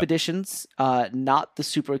expeditions, not the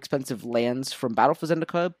super expensive lands from Battle for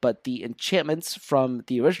Zendikar, but the enchantments from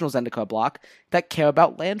the original Zendikar block that care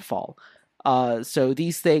about landfall. So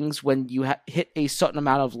these things, when you hit a certain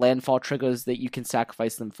amount of landfall triggers, that you can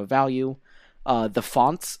sacrifice them for value. The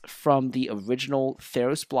fonts from the original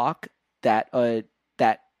Theros block that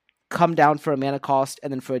come down for a mana cost,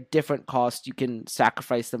 and then for a different cost, you can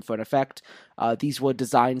sacrifice them for an effect. These were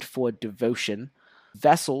designed for devotion.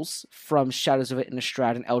 Vessels from Shadows of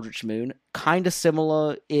Innistrad and Eldritch Moon, kind of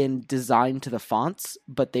similar in design to the fonts,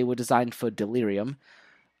 but they were designed for Delirium.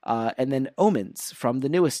 And then Omens from the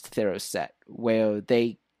newest Theros set, where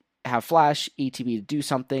they have flash, ETB to do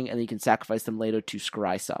something, and then you can sacrifice them later to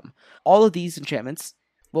scry some. All of these enchantments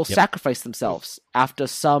will sacrifice themselves after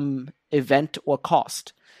some event or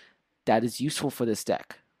cost that is useful for this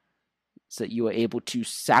deck. So that you are able to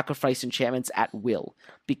sacrifice enchantments at will,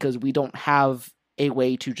 because we don't have a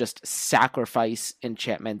way to just sacrifice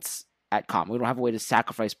enchantments at common. We don't have a way to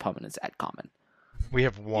sacrifice permanents at common. We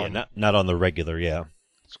have one. Yeah, not on the regular,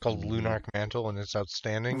 It's called Lunarch Mantle, and it's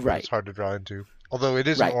outstanding. Right. But it's hard to draw into. Although it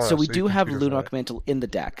is right. an aura, So we do you can have purify Lunarch it. Mantle in the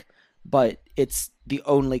deck, but it's the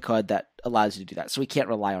only card that allows you to do that. So we can't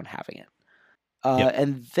rely on having it.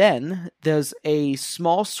 And then there's a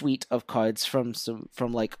small suite of cards from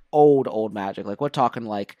like old Magic. Like we're talking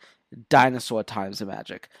like dinosaur times of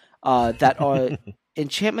Magic. That are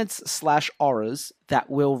enchantments / auras that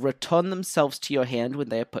will return themselves to your hand when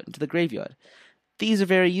they are put into the graveyard. These are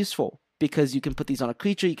very useful because you can put these on a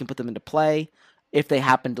creature, you can put them into play. If they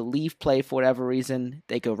happen to leave play for whatever reason,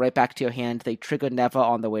 they go right back to your hand. They trigger Never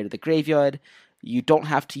on the way to the graveyard. You don't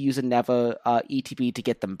have to use a Never ETB to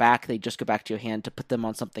get them back. They just go back to your hand to put them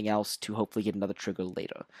on something else to hopefully get another trigger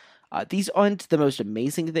later. These aren't the most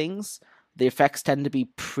amazing things. The effects tend to be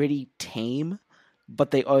pretty tame,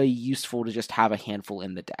 but they are useful to just have a handful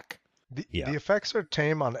in the deck. The effects are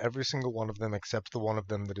tame on every single one of them except the one of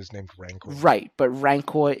them that is named Rancor. Right, but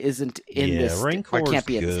Rancor isn't in this. Yeah, Rancor can't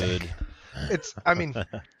be good. in this deck. It's, I mean,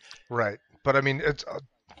 right. But I mean, it's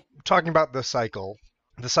talking about the cycle.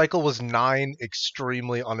 The cycle was 9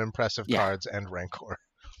 extremely unimpressive cards and Rancor.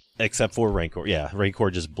 Except for Rancor. Yeah,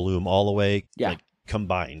 Rancor just blew them all away. Yeah. Like,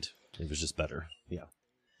 combined. It was just better. Yeah.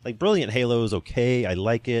 Like, Brilliant Halo is okay. I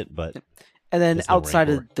like it, but... And then outside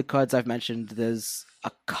Rancor. of the cards I've mentioned, there's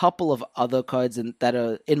a couple of other cards that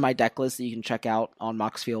are in my deck list that you can check out on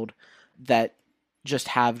Moxfield that just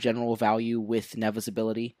have general value with Neva's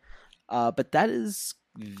ability. But that is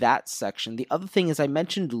that section. The other thing is I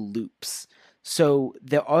mentioned loops. So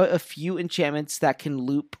there are a few enchantments that can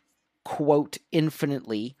loop, quote,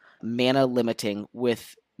 infinitely, mana limiting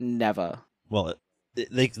with Neva. Well,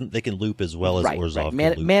 they can loop as well as Orzhov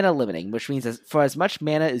can loop. Mana limiting, which means for as much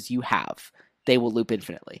mana as you have, they will loop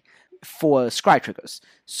infinitely for scry triggers.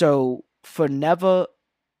 So for Neva,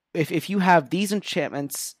 if you have these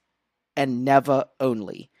enchantments and Neva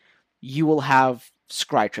only, you will have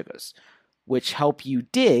scry triggers, which help you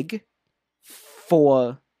dig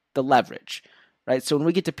for the leverage. Right, so when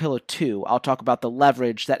we get to Pillar 2, I'll talk about the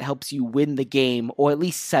leverage that helps you win the game, or at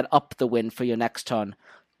least set up the win for your next turn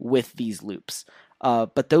with these loops.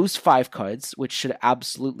 But those 5 cards, which should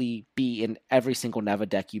absolutely be in every single Neva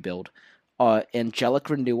deck you build, are Angelic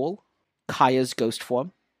Renewal, Kaya's Ghost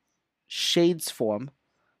Form, Shade's Form,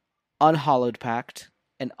 Unhallowed Pact,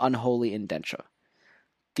 and Unholy Indenture.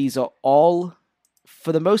 These are all,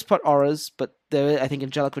 for the most part, auras, but I think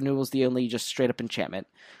Angelic Renewal is the only just straight-up enchantment.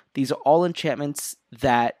 These are all enchantments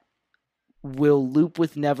that will loop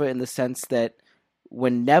with Neva in the sense that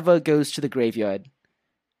when Neva goes to the graveyard,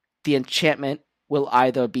 the enchantment will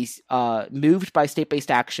either be moved by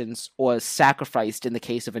state-based actions or sacrificed in the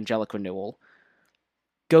case of Angelic Renewal,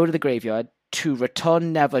 go to the graveyard to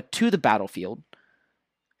return Neva to the battlefield,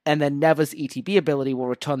 and then Neva's ETB ability will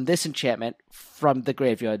return this enchantment from the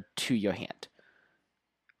graveyard to your hand,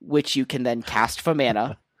 which you can then cast for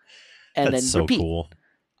mana and That's then repeat. So cool.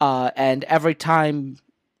 And every time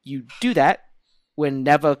you do that, when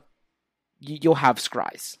Neva, you'll have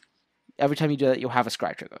scries. Every time you do that, you'll have a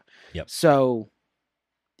scry trigger. Yep. So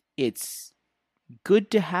it's good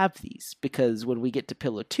to have these, because when we get to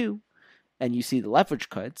Pillar 2 and you see the leverage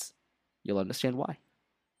cards, you'll understand why.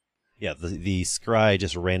 Yeah, the scry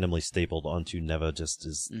just randomly stapled onto Neva just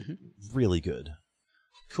is really good.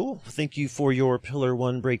 Cool. Thank you for your Pillar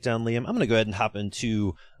 1 breakdown, Liam. I'm going to go ahead and hop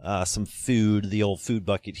into some food, the old food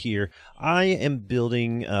bucket here. I am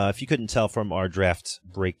building, if you couldn't tell from our draft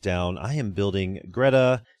breakdown, I am building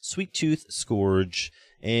Greta, Sweet Tooth, Scourge,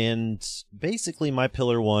 and basically my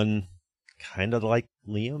Pillar 1, kind of like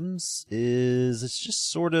Liam's, is it's just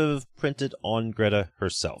sort of printed on Greta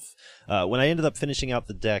herself. When I ended up finishing out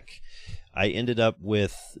the deck, I ended up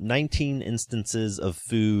with 19 instances of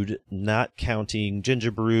food, not counting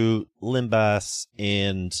Gingerbrew, Limbas,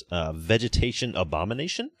 and Vegetation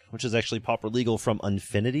Abomination, which is actually pauper legal from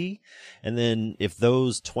Unfinity. And then if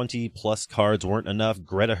those 20 plus cards weren't enough,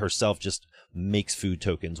 Greta herself just makes food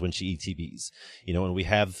tokens when she ETBs. You know, and we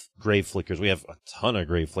have Grave Flickers. We have a ton of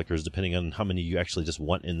Grave Flickers, depending on how many you actually just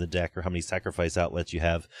want in the deck or how many sacrifice outlets you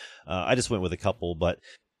have. I just went with a couple, but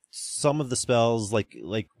some of the spells, like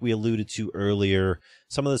we alluded to earlier,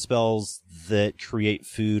 some of the spells that create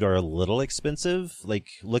food are a little expensive. Like,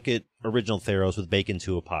 look at Original Theros with Bacon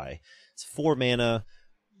to a Pie. It's 4 mana,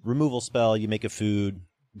 removal spell, you make a food,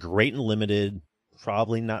 great and limited,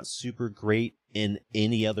 probably not super great in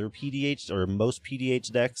any other PDH or most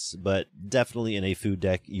PDH decks, but definitely in a food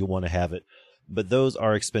deck, you want to have it. But those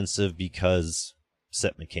are expensive because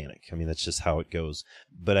set mechanic. I mean, that's just how it goes.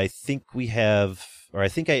 But I think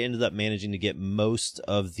I ended up managing to get most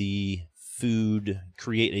of the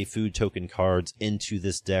create a food token cards into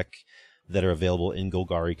this deck that are available in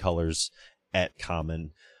Golgari colors at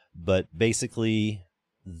common. But basically,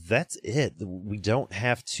 that's it. We don't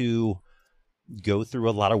have to go through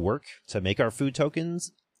a lot of work to make our food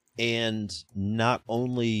tokens. And not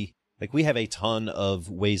only, like, we have a ton of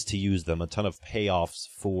ways to use them, a ton of payoffs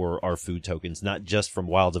for our food tokens, not just from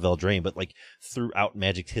Wilds of Eldraine, but like throughout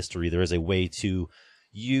Magic history, there is a way to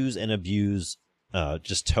use and abuse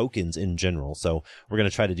just tokens in general. So we're going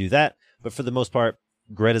to try to do that. But for the most part,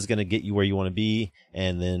 Greta's going to get you where you want to be.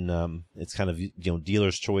 And then it's kind of,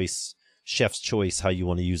 dealer's choice, chef's choice, how you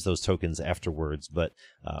want to use those tokens afterwards. But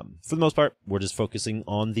for the most part, we're just focusing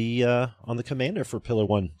on the commander for Pillar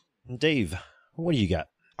 1. Dave, what do you got?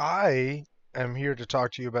 I am here to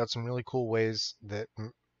talk to you about some really cool ways that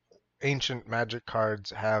ancient Magic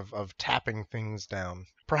cards have of tapping things down.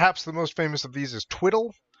 Perhaps the most famous of these is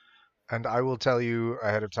Twiddle, and I will tell you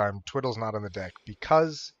ahead of time, Twiddle's not on the deck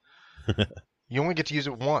because you only get to use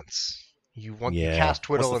it once. You cast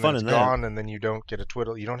Twiddle and then it's gone, and then you don't get a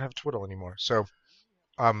Twiddle. You don't have Twiddle anymore. So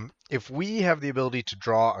if we have the ability to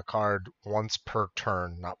draw a card once per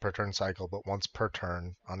turn, not per turn cycle, but once per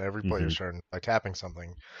turn on every player's turn by tapping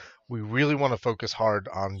something, we really want to focus hard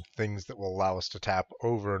on things that will allow us to tap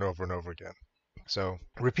over and over and over again. So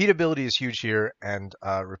repeatability is huge here, and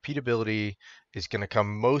repeatability is going to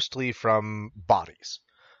come mostly from bodies.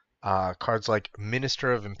 Cards like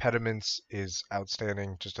Minister of Impediments is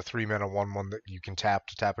outstanding, just a 3-mana 1/1 that you can tap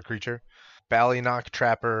to tap a creature. Ballynock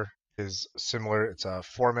Trapper is similar. It's a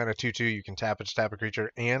 4-mana 2/2. You can tap it to tap a creature,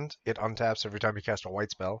 and it untaps every time you cast a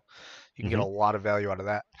white spell. You can get a lot of value out of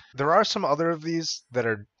that. There are some other of these that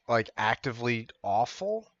are like actively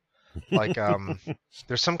awful. Like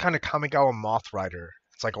there's some kind of Kamigawa Moth Rider.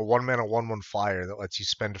 It's like a 1-mana 1/1 flyer that lets you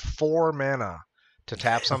spend 4 mana to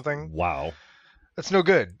tap something. Wow. That's no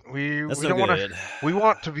good. We don't want to. We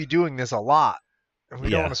want to be doing this a lot, and we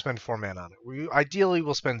don't want to spend 4 mana on it. We ideally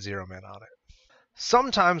will spend 0 mana on it.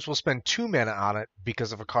 Sometimes we'll spend 2 mana on it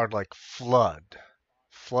because of a card like Flood.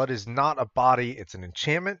 Flood is not a body; it's an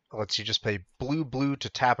enchantment. It lets you just pay blue to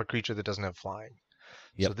tap a creature that doesn't have flying.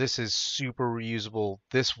 Yep. So this is super reusable.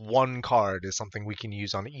 This one card is something we can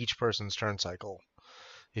use on each person's turn cycle.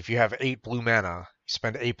 If you have 8 blue mana, you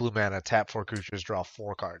spend 8 blue mana, tap 4 creatures, draw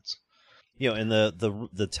 4 cards. And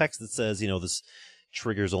the text that says, this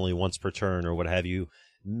triggers only once per turn or what have you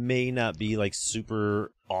may not be like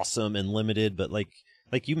super awesome and limited, but like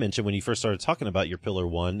you mentioned when you first started talking about your Pillar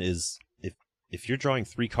 1 is if you're drawing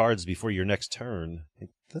 3 cards before your next turn,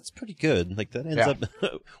 that's pretty good. Like that ends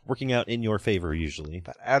up working out in your favor usually.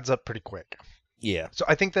 That adds up pretty quick. Yeah. So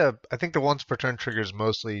I think the once per turn triggers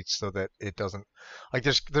mostly so that it doesn't, like,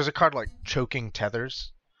 there's a card like Choking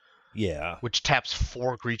Tethers. Yeah. Which taps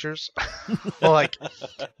 4 creatures. Well, like,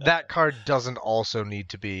 that card doesn't also need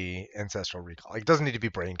to be Ancestral Recall. Like, it doesn't need to be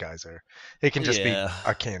Brain Geyser. It can just be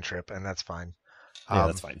a cantrip, and that's fine. Yeah,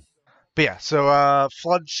 that's fine. But yeah, so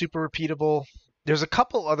Flood, super repeatable. There's a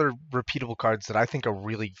couple other repeatable cards that I think are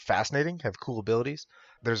really fascinating, have cool abilities.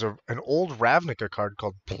 There's an old Ravnica card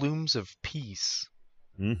called Plumes of Peace,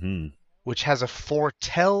 which has a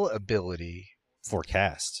Foretell ability.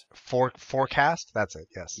 Forecast. Forecast? That's it,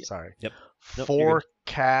 yes. Yep. Sorry. Yep. Nope,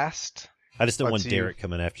 Forecast. I just don't want Derek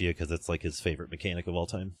coming after you because it's like his favorite mechanic of all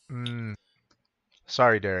time.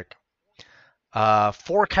 Sorry, Derek.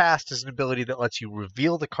 Forecast is an ability that lets you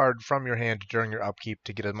reveal the card from your hand during your upkeep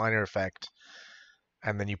to get a minor effect,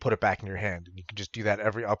 and then you put it back in your hand. And you can just do that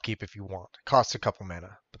every upkeep if you want. It costs a couple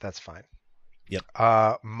mana, but that's fine. Yep.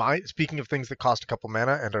 Speaking of things that cost a couple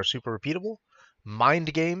mana and are super repeatable,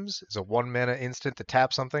 Mind Games is a 1 mana instant that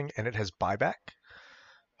taps something, and it has buyback.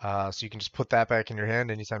 So you can just put that back in your hand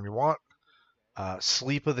anytime you want.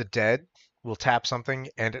 Sleep of the Dead will tap something,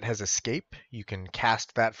 and it has escape. You can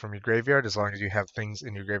cast that from your graveyard as long as you have things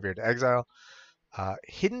in your graveyard to exile.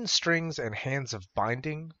 Hidden Strings and Hands of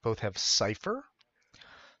Binding both have Cipher.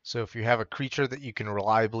 So if you have a creature that you can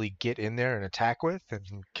reliably get in there and attack with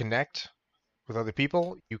and connect with other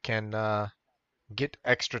people, you can get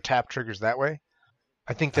extra tap triggers that way.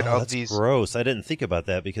 I think that that's gross. I didn't think about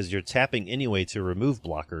that because you're tapping anyway to remove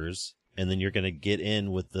blockers, and then you're going to get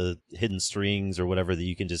in with the hidden strings or whatever that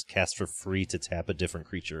you can just cast for free to tap a different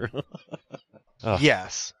creature.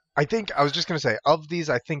 Yes. I was just going to say, of these,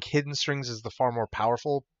 I think Hidden Strings is the far more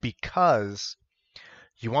powerful because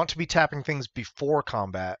you want to be tapping things before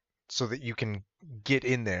combat so that you can get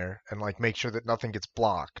in there and like make sure that nothing gets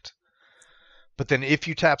blocked. But then if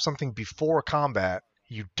you tap something before combat,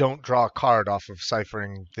 you don't draw a card off of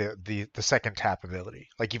ciphering the second tap ability.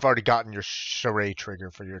 Like you've already gotten your charade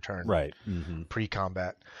trigger for your turn, right? Mm-hmm.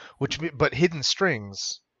 Pre-combat. But Hidden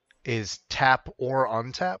Strings is tap or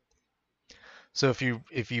untap. So if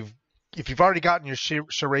you've already gotten your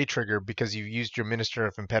charade trigger because you used your Minister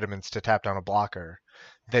of Impediments to tap down a blocker,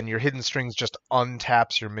 then your Hidden Strings just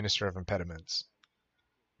untaps your Minister of Impediments,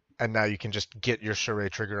 and now you can just get your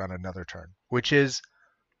charade trigger on another turn, which is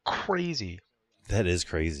crazy. That is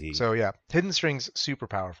crazy. So yeah, Hidden Strings, super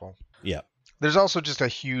powerful. Yeah. There's also just a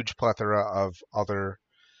huge plethora of other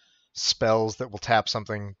spells that will tap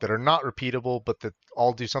something that are not repeatable, but that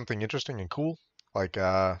all do something interesting and cool. Like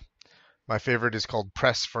my favorite is called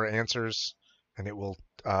Press for Answers, and it will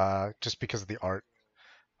just because of the art,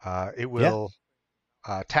 it will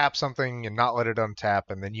tap something and not let it untap,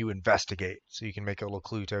 and then you investigate, so you can make a little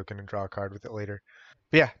clue token and draw a card with it later.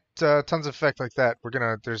 But yeah. Tons of effect like that.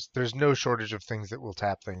 There's no shortage of things that will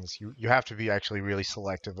tap things. You have to be actually really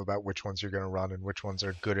selective about which ones you're gonna run and which ones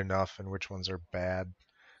are good enough and which ones are bad,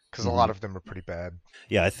 because a lot of them are pretty bad.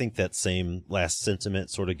 Yeah, I think that same last sentiment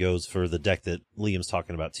sort of goes for the deck that Liam's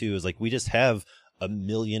talking about too. Is like we just have a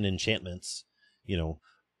million enchantments. You know,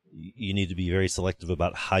 you need to be very selective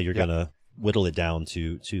about how you're gonna whittle it down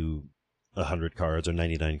to 100 cards or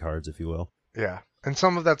 99 cards, if you will. Yeah. And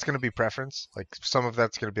some of that's going to be preference. Like some of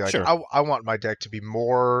that's going to be like, sure. I want my deck to be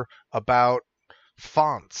more about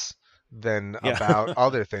fonts than about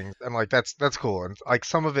other things. And like that's cool. And like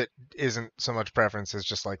some of it isn't so much preference as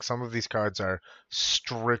just like some of these cards are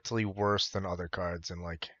strictly worse than other cards, and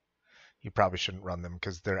like you probably shouldn't run them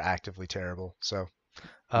because they're actively terrible. So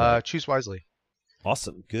choose wisely.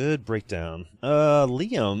 Awesome. Good breakdown.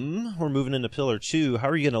 Liam, we're moving into Pillar 2. How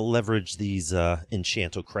are you going to leverage these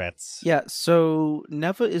enchantocrats? Yeah, so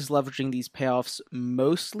Neva is leveraging these payoffs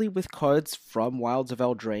mostly with cards from Wilds of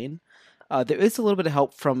Eldraine. There is a little bit of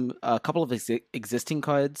help from a couple of existing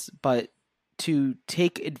cards, but to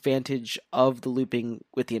take advantage of the looping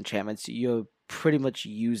with the enchantments, you're pretty much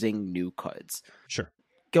using new cards. Sure.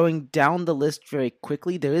 Going down the list very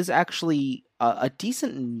quickly, there is actually a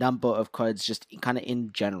decent number of cards just kind of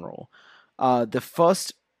in general. The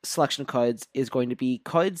first selection of cards is going to be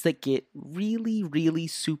cards that get really, really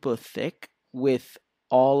super thick with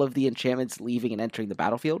all of the enchantments leaving and entering the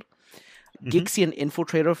battlefield. Gixian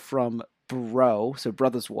Infiltrator from so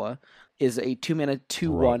Brothers War, is a 2-mana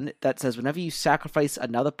 2/1 that says whenever you sacrifice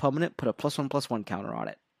another permanent, put a +1/+1 counter on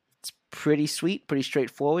it. It's pretty sweet, pretty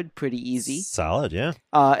straightforward, pretty easy. Solid, yeah.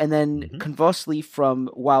 And then conversely, from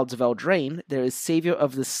Wilds of Eldraine, there is Savior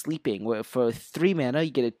of the Sleeping, where for 3 mana,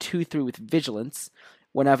 you get a 2/3 with Vigilance.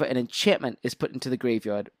 Whenever an enchantment is put into the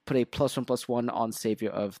graveyard, put a +1/+1 on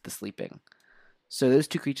Savior of the Sleeping. So those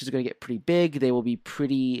two creatures are going to get pretty big. They will be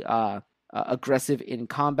pretty aggressive in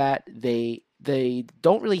combat. They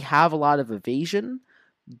don't really have a lot of evasion,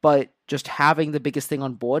 but just having the biggest thing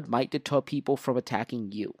on board might deter people from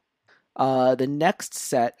attacking you. The next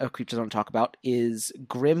set of creatures I want to talk about is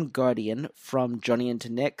Grim Guardian from Journey into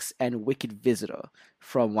Nyx and Wicked Visitor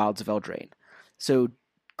from Wilds of Eldraine. So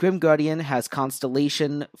Grim Guardian has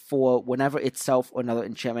Constellation for whenever itself or another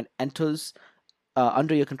enchantment enters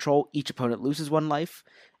under your control, each opponent loses 1 life.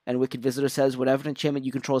 And Wicked Visitor says whenever an enchantment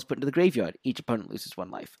you control is put into the graveyard, each opponent loses 1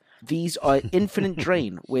 life. These are infinite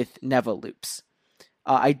drain with Neva loops.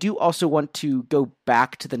 I do also want to go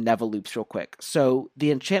back to the Neva loops real quick. So the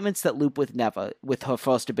enchantments that loop with Neva, with her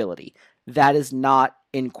first ability, that is not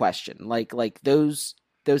in question. Like those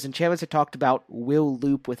those enchantments I talked about will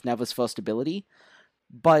loop with Neva's first ability,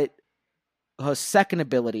 but her second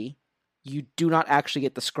ability, you do not actually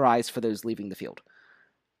get the scries for those leaving the field.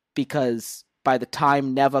 Because by the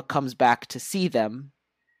time Neva comes back to see them,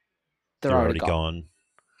 they're already gone.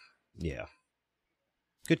 Yeah.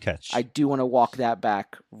 Good catch. I do want to walk that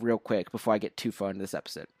back real quick before I get too far into this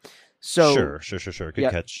episode. So Sure.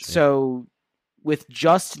 Good catch. So with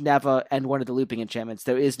just Neva and one of the looping enchantments,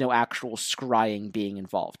 there is no actual scrying being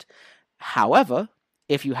involved. However,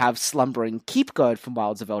 if you have Slumbering Keepguard from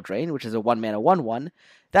Wilds of Eldraine, which is a 1-mana 1/1,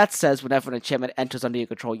 that says whenever an enchantment enters under your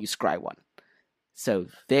control, you scry one. So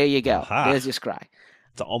there you go. Aha. There's your scry.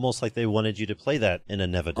 It's almost like they wanted you to play that in a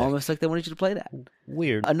Neva deck. Almost like they wanted you to play that.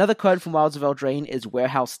 Weird. Another card from Wilds of Eldraine is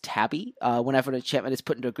Warehouse Tabby. Whenever an enchantment is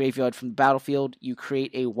put into a graveyard from the battlefield, you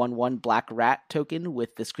create a 1/1 black rat token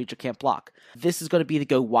with this creature can't block. This is going to be the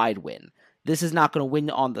go wide win. This is not going to win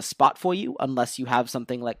on the spot for you unless you have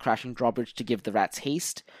something like Crashing Drawbridge to give the rats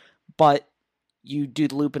haste. But you do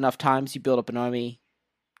the loop enough times, you build up an army,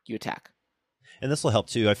 you attack. And this will help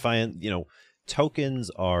too. I find, tokens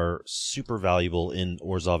are super valuable in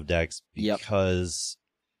Orzhov decks because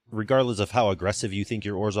regardless of how aggressive you think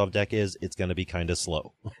your Orzhov deck is, it's going to be kind of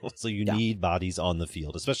slow. So you need bodies on the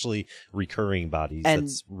field, especially recurring bodies. And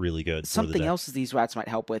that's really good. Something else these rats might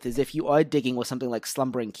help with is if you are digging with something like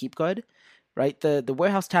Slumbering Keepguard, right? The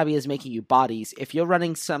Warehouse Tabby is making you bodies. If you're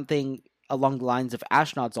running something along the lines of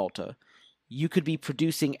Ashnod's Altar, you could be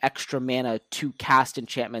producing extra mana to cast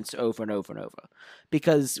enchantments over and over and over.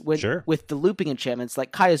 Because with the looping enchantments,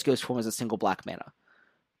 like Kaya's Ghost Form is a single black mana,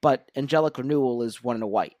 but Angelic Renewal is 1 and a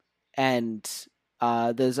white. And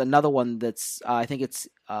there's another one that's, I think it's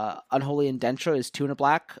Unholy Indenture is 2 and a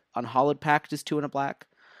black, Unhallowed Pact is 2 and a black.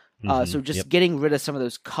 So just getting rid of some of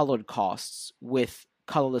those colored costs with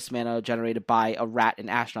colorless mana generated by a rat in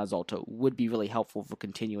Ashnod's Altar would be really helpful for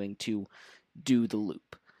continuing to do the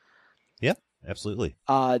loop. Yep, absolutely.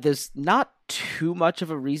 There's not too much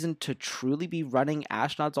of a reason to truly be running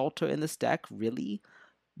Ashnod's Altar in this deck, really,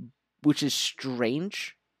 which is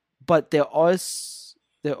strange. But there are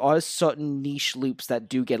certain niche loops that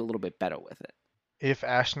do get a little bit better with it. If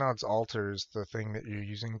Ashnod's Altar is the thing that you're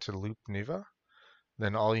using to loop Neva,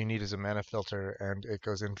 then all you need is a mana filter, and it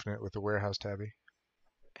goes infinite with the Warehouse Tabby.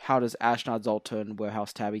 How does Ashnod's Altar and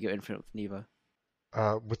Warehouse Tabby go infinite with Neva?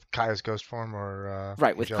 With Kaya's Ghost Form or...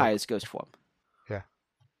 right, with Kaya's Ghost Form. Yeah.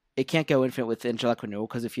 It can't go infinite with Angelic Renewal,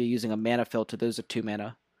 because if you're using a mana filter, those are 2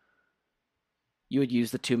 mana. You would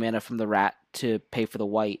use the 2 mana from the rat to pay for the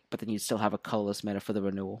white, but then you'd still have a colorless mana for the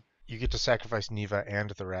renewal. You get to sacrifice Neva and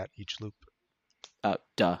the rat each loop.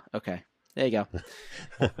 Duh. Okay. There you go.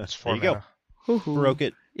 It's 4 there you mana. go. Broke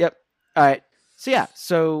it. Yep. All right. So yeah,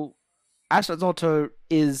 Ashnod's Altar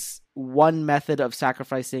is one method of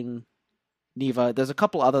sacrificing Neva. There's a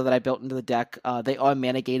couple other that I built into the deck. They are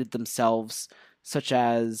mana gated themselves, such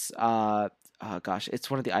as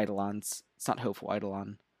it's one of the Eidolons. It's not Hopeful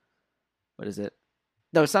Eidolon. What is it?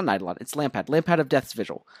 No, it's not an Eidolon. It's Lampad. Lampad of Death's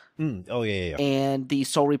Vigil. Oh, yeah. And the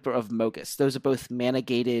Soul Reaper of Mogus. Those are both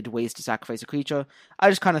mana-gated ways to sacrifice a creature. I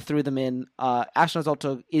just kind of threw them in. Ashnod's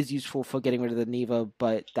Altar is useful for getting rid of the Neva,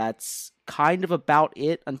 but that's kind of about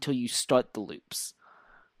it until you start the loops.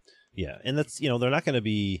 Yeah, and that's, they're not going to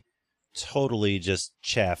be totally just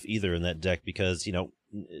chaff either in that deck because,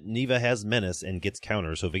 Neva has menace and gets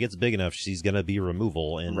counter, so if it gets big enough, she's going to be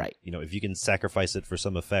removal, and, right. If you can sacrifice it for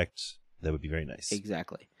some effect, that would be very nice.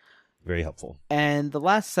 Exactly. Very helpful. And the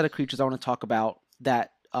last set of creatures I want to talk about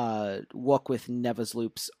that work with Neva's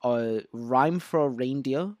loops are Rhyme for a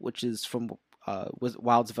Reindeer, which is from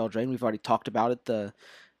Wilds of Eldraine. We've already talked about it. The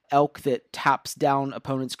elk that taps down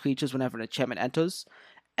opponent's creatures whenever an enchantment enters.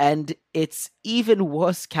 And its even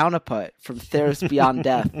worse counterpart from Theros Beyond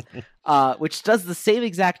Death, which does the same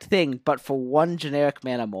exact thing, but for 1 generic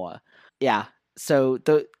mana more. Yeah, so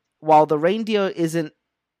while the Reindeer isn't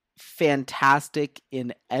fantastic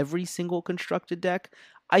in every single constructed deck,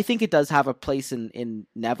 I think it does have a place in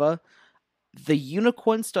Neva. The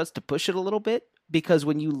Unicorn starts to push it a little bit, because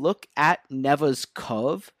when you look at Neva's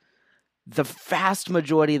curve, the vast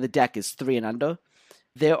majority of the deck is 3 and under.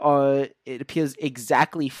 There are, it appears,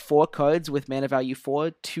 exactly 4 cards with mana value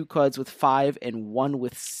 4, 2 cards with 5, and 1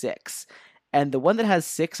 with 6. And the one that has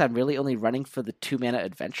 6, I'm really only running for the 2 mana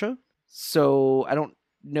adventure. So I don't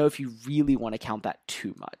know if you really want to count that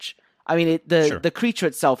too much. I mean, the creature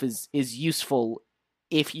itself is useful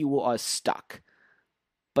if you are stuck,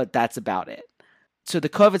 but that's about it. So the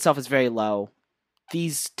curve itself is very low.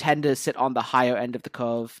 These tend to sit on the higher end of the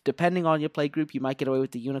curve. Depending on your play group, you might get away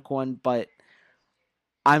with the Unicorn, but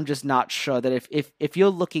I'm just not sure that if you're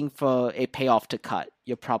looking for a payoff to cut,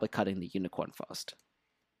 you're probably cutting the Unicorn first.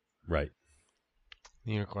 Right.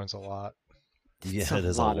 Unicorn's a lot. Yeah, It's it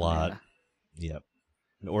is a of lot. mana. Yep.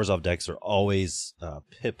 And Orzhov decks are always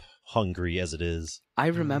pip hungry as it is. I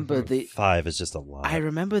remember Mhm. 5 is just a lot. I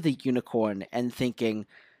remember the unicorn and thinking,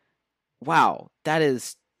 wow, that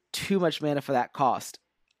is too much mana for that cost.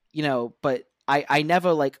 But I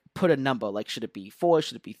never like put a number, like should it be 4,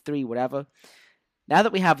 should it be 3, whatever. Now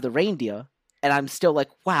that we have the reindeer, and I'm still like,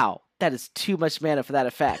 wow, that is too much mana for that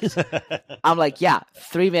effect. I'm like, yeah,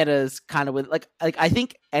 3 mana is kind of like I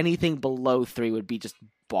think anything below 3 would be just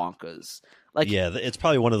bonkers. Like, yeah, it's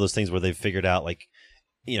probably one of those things where they've figured out, like,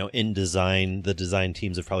 in design, the design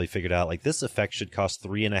teams have probably figured out, like, this effect should cost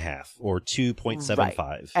 3.5 or 2.75.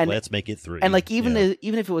 Right. And let's make it 3. And like even if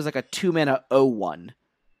it was like a 2 mana 0/1,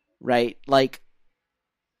 right? Like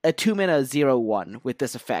a 2 mana 0/1 with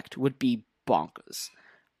this effect would be bonkers.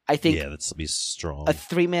 I think that'll be strong. a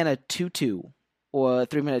 3 mana 2/2 or a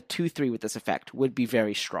 3 mana 2/3 with this effect would be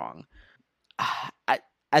very strong.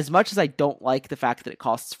 As much as I don't like the fact that it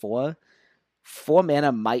costs 4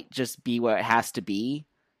 mana might just be where it has to be,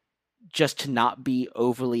 just to not be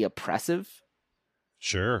overly oppressive.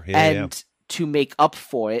 Sure, and to make up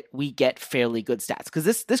for it, we get fairly good stats. Because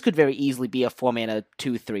this could very easily be a 4 mana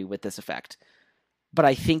 2/3 with this effect. But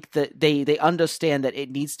I think that they understand that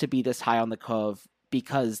it needs to be this high on the curve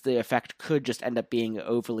because the effect could just end up being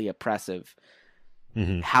overly oppressive.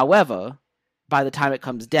 Mm-hmm. However, by the time it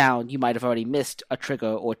comes down, you might have already missed a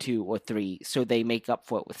trigger or 2 or 3, so they make up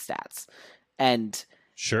for it with stats. And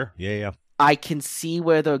sure, yeah. I can see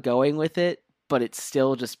where they're going with it, but it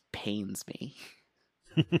still just pains me.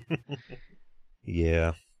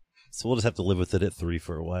 Yeah. So we'll just have to live with it at 3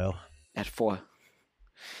 for a while. At 4.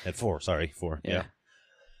 At 4, sorry, 4. Yeah.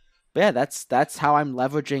 But yeah, that's how I'm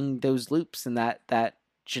leveraging those loops and that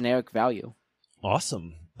generic value.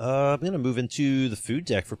 Awesome. I'm going to move into the food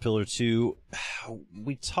deck for Pillar 2.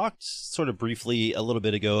 We talked sort of briefly a little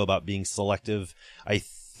bit ago about being selective. I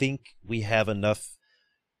think we have enough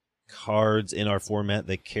cards in our format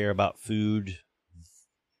that care about food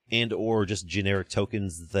and or just generic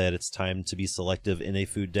tokens that it's time to be selective in a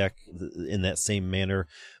food deck in that same manner.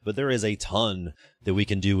 But there is a ton that we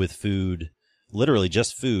can do with food, literally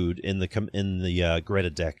just food, in the Greta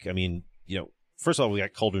deck. I mean, first of all, we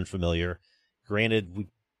got Cauldron Familiar. Granted,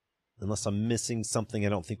 unless I'm missing something, I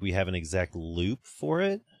don't think we have an exact loop for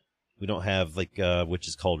it. We don't have like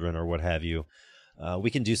Witch's Cauldron or what have you. We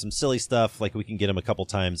can do some silly stuff, like we can get them a couple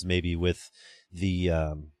times maybe with the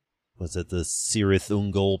the Cirith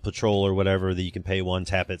Ungol Patrol or whatever, that you can pay 1,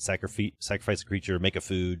 tap it, sacrifice a creature, make a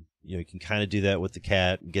food. You can kind of do that with the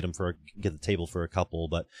cat, get the table for a couple,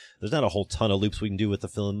 but there's not a whole ton of loops we can do with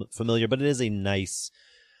the familiar, but it is a nice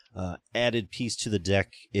added piece to the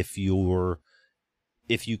deck if you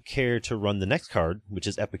care to run the next card, which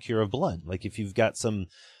is Epicure of Blood. Like if you've got some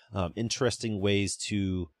interesting ways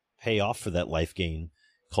to pay off for that life gain,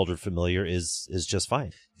 Cauldron Familiar is just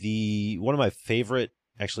fine. One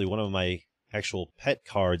of my actual pet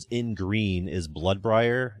cards in green is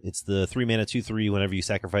Bloodbriar. It's the 3 mana 2/3. Whenever you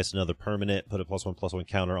sacrifice another permanent, put a +1/+1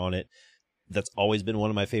 counter on it. That's always been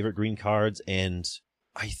one of my favorite green cards, and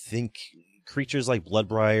I think creatures like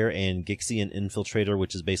Bloodbriar and Gixian Infiltrator,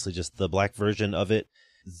 which is basically just the black version of it,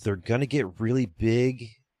 they're gonna get really big,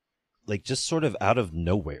 like just sort of out of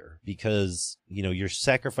nowhere, because you're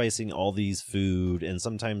sacrificing all these food and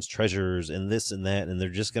sometimes treasures and this and that, and they're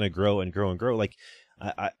just gonna grow and grow and grow. Like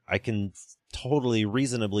I can totally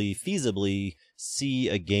reasonably, feasibly see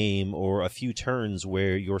a game or a few turns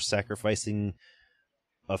where you're sacrificing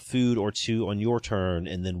a food or 2 on your turn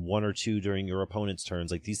and then 1 or 2 during your opponent's turns.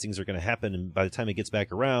 Like these things are going to happen, and by the time it gets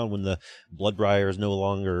back around, when the Bloodbriar is no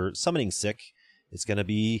longer summoning sick, it's going to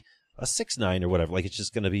be a 6/9 or whatever. Like it's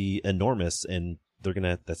just going to be enormous, and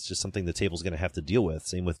that's just something the table's going to have to deal with.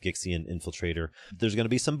 Same with Gixian Infiltrator. There's going to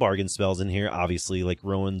be some bargain spells in here, obviously, like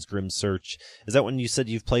Rowan's Grim Search. Is that one you said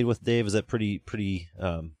you've played with, Dave? Is that pretty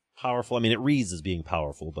powerful? I mean, it reads as being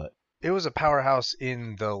powerful, but It was a powerhouse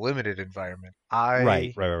in the limited environment.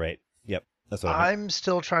 Right. Yep, that's what I'm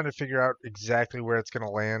still trying to figure out exactly where it's going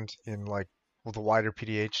to land in the wider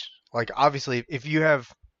PDH. Like obviously, if you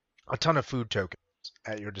have a ton of food tokens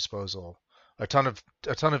at your disposal, a ton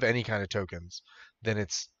of any kind of tokens, then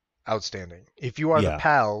it's outstanding. If you are the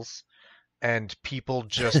pals and people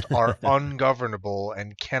just are ungovernable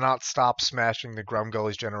and cannot stop smashing the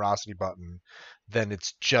Grumgully's Generosity button, then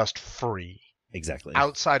it's just free. Exactly.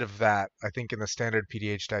 Outside of that, I think in the standard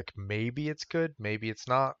PDH deck, maybe it's good, maybe it's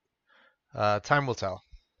not. Time will tell.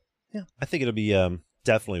 Yeah, I think it'll be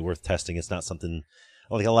definitely worth testing. It's not something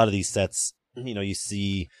like a lot of these sets. You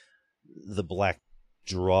see the black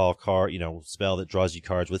draw card, spell that draws you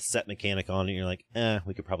cards with set mechanic on it. You're like,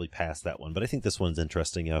 we could probably pass that one. But I think this one's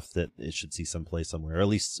interesting enough that it should see some play somewhere, or at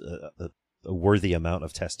least a worthy amount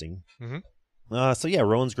of testing. Mm-hmm. So yeah,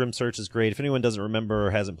 Rowan's Grim Search is great. If anyone doesn't remember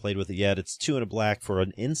or hasn't played with it yet, it's 2 and a black for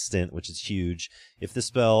an instant, which is huge. If the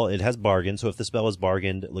spell, it has bargain, so if the spell is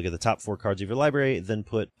bargained, look at the top 4 cards of your library, then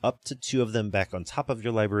put up to 2 of them back on top of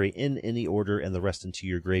your library in any order, and the rest into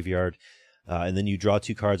your graveyard. And then you draw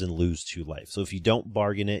 2 cards and lose 2 life. So if you don't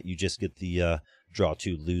bargain it, you just get the draw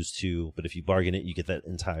 2, lose 2. But if you bargain it, you get that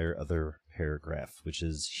entire other paragraph, which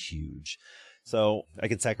is huge. So I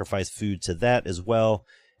can sacrifice food to that as well.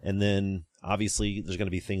 And then, obviously, there's going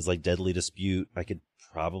to be things like Deadly Dispute. I could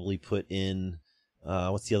probably put in,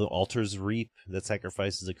 what's the other? Altar's Reap that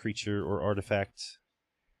sacrifices a creature or artifact,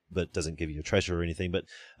 but doesn't give you a treasure or anything. But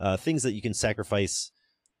things that you can sacrifice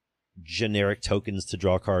generic tokens to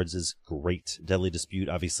draw cards is great. Deadly Dispute,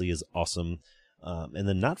 obviously, is awesome. And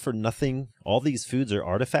then, not for nothing, all these foods are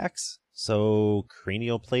artifacts, so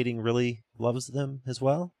Cranial Plating really loves them as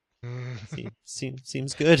well.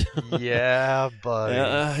 Seems good. Yeah,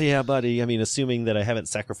 buddy. Yeah, buddy. I mean, assuming that I haven't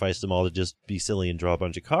sacrificed them all to just be silly and draw a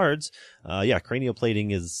bunch of cards, cranial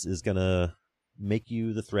plating is gonna make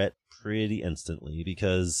you the threat pretty instantly,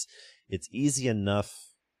 because it's easy enough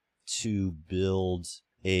to build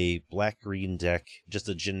a black-green deck, just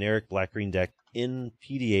a generic black-green deck in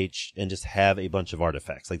PDH, and just have a bunch of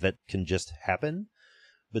artifacts. Like, that can just happen.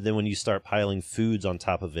 But then when you start piling foods on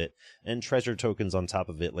top of it and treasure tokens on top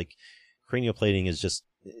of it, like, cranial plating is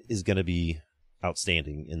going to be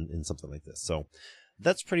outstanding in something like this. So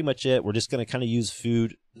that's pretty much it. We're just going to kind of use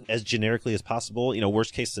food as generically as possible.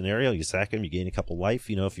 Worst case scenario, you sack them, you gain a couple life,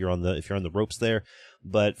 if you're on the ropes there.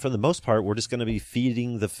 But for the most part, we're just going to be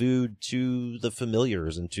feeding the food to the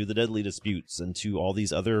familiars and to the Deadly Disputes and to all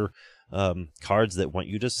these other cards that want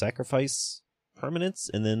you to sacrifice permanents,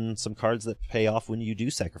 and then some cards that pay off when you do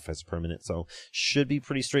sacrifice a permanent. So should be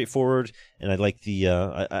pretty straightforward, and I like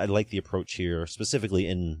the approach here, specifically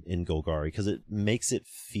in Golgari, because it makes it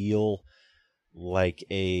feel like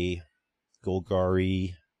a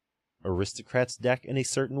Golgari Aristocrats deck in a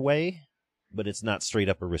certain way, but it's not straight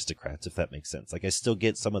up Aristocrats, if that makes sense. Like, I still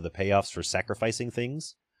get some of the payoffs for sacrificing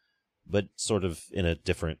things, but sort of in a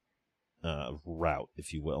different route,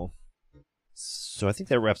 if you will. So I think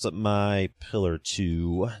that wraps up my pillar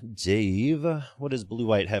 2. Dave, what does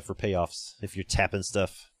blue-white have for payoffs if you're tapping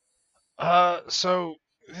stuff? So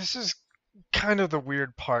this is kind of the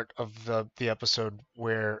weird part of the episode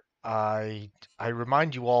where I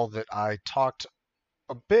remind you all that I talked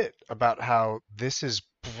a bit about how this is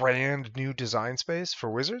brand new design space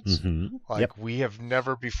for Wizards. Mm-hmm. Like, we have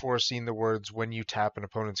never before seen the words, when you tap an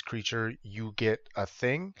opponent's creature, you get a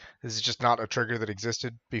thing. This is just not a trigger that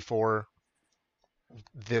existed before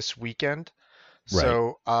this weekend. Right.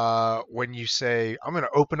 So when you say, I'm going to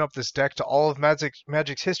open up this deck to all of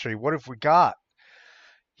Magic's history, what have we got?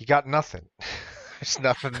 You got nothing. There's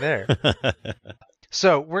nothing there.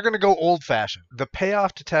 So we're going to go old-fashioned. The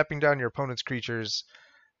payoff to tapping down your opponent's creatures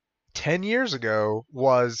 10 years ago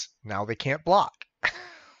was, now they can't block.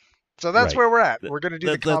 So that's right. where we're at. We're going to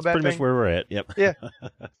do the combat That's pretty thing. much where we're at. Yep. Yeah.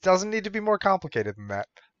 Doesn't need to be more complicated than that.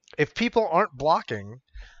 If people aren't blocking,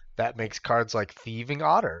 that makes cards like Thieving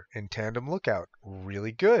Otter and Tandem Lookout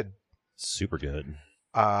really good. Super good.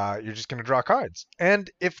 You're just going to draw cards. And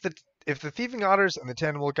if the Thieving Otters and the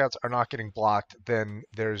Tandem Lookouts are not getting blocked, then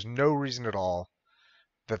there's no reason at all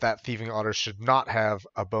that Thieving Otter should not have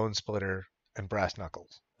a Bone Splitter and Brass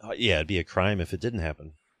Knuckles. Yeah, it'd be a crime if it didn't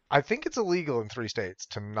happen. I think it's illegal in 3 states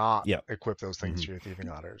to not Yep. equip those things to your Thieving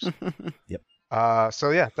Otters. Yep.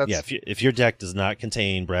 So yeah, that's... Yeah, if your deck does not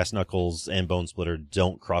contain Brass Knuckles and Bone Splitter,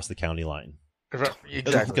 don't cross the county line. Exactly.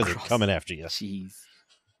 Because they're coming after you. Jeez.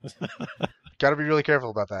 Got to be really careful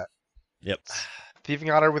about that. Yep.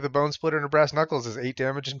 Thieving Otter with a Bone Splitter and a Brass Knuckles is 8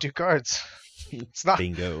 damage and 2 cards. It's not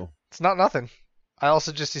Bingo. It's not nothing. I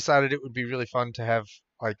also just decided it would be really fun to have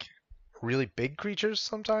like really big creatures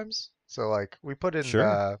sometimes. So like we put in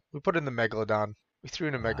the Megalodon. We threw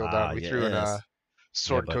in a Megalodon. We threw in a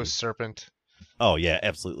Sword Coast Serpent. Oh yeah,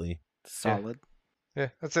 absolutely. Solid. Yeah,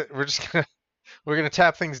 that's it. We're gonna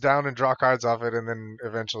tap things down and draw cards off it, and then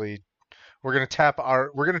eventually we're gonna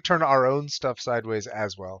turn our own stuff sideways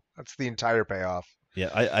as well. That's the entire payoff.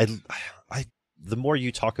 Yeah, I the more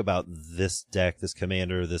you talk about this deck, this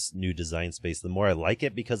commander, this new design space, the more I like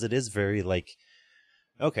it, because it is very like,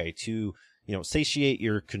 okay, to satiate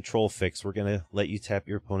your control fix, we're gonna let you tap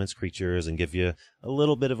your opponent's creatures and give you a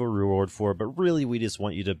little bit of a reward for it, but really we just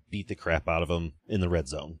want you to beat the crap out of them in the red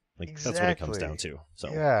zone. Like Exactly. That's what it comes down to.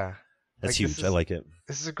 So yeah, that's huge. I like it.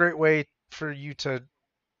 This is a great way for you to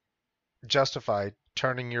justify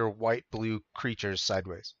turning your white-blue creatures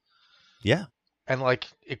sideways. Yeah, And like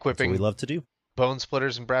that's what we equipping love to do. Bone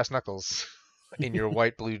Splitters and Brass Knuckles in your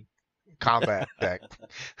white-blue combat deck.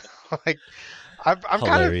 Like I'm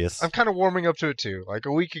Hilarious. kind of warming up to it too. Like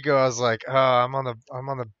a week ago, I was like, "Oh, I'm on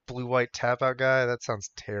the blue-white tap out guy. That sounds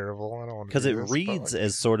terrible. I don't want to." Because do it this," but, reads like,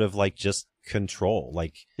 as sort of like just control,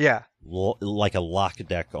 like yeah, like a lock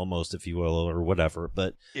deck almost, if you will, or whatever.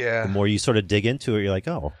 But yeah. the more you sort of dig into it, you're like,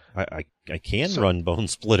 oh, I can run Bone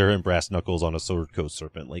Splitter and Brass Knuckles on a Sword Coast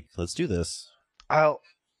Serpent. Like, let's do this. I'll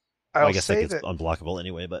I guess say that gets unblockable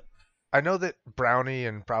anyway, but I know that Brownie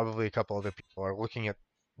and probably a couple other people are looking at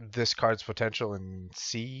this card's potential in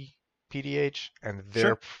CPDH, and they're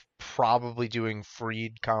Sure. probably doing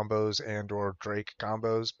Freed combos and or Drake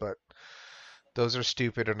combos, but those are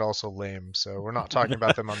stupid and also lame, so we're not talking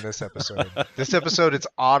about them on this episode. This episode, it's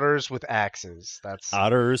Otters with Axes. That's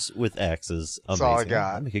Otters with Axes. Amazing. all I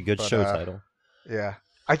got. That'd make a good But, show title. yeah.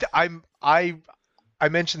 I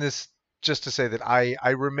mentioned this just to say that I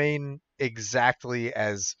remain exactly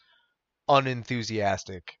as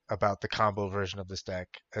unenthusiastic about the combo version of this deck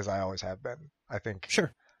as I always have been. I think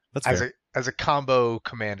Sure. That's as fair. a combo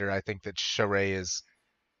commander, I think that Charade is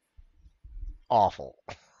awful.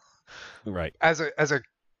 Right. As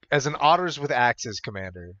an Otters with Axes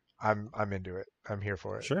commander, I'm into it. I'm here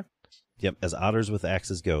for it. Sure. Yep. As Otters with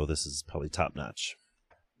Axes go, this is probably top notch.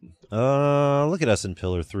 Look at us in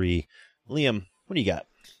Pillar 3. Liam, what do you got?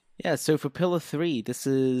 Yeah, so for Pillar 3, this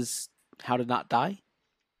is How to Not Die?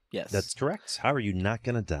 Yes. That's correct. How are you not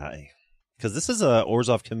going to die? Because this is a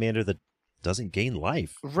Orzhov commander that doesn't gain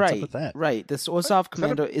life. What's up right, with that? right. This Orzhov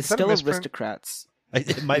commander is is that a still misprint? aristocrats.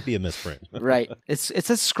 It might be a misprint. Right. It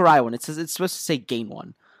says scry one. It's supposed to say gain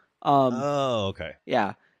one. Oh, okay.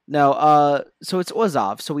 Yeah. No, so it's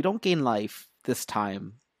Orzhov, so we don't gain life this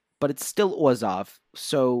time, but it's still Orzhov,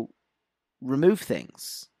 so remove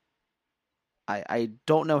things. I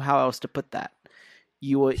don't know how else to put that.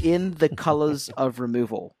 You are in the colors of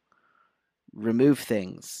removal. Remove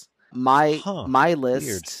things. My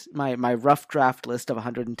list, my rough draft list of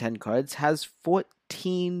 110 cards has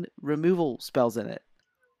 14 removal spells in it.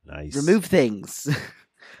 Nice. Remove things.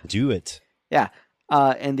 Do it. Yeah.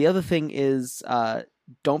 And the other thing is,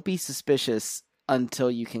 don't be suspicious until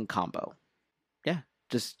you can combo. Yeah.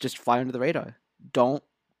 Just fly under the radar. Don't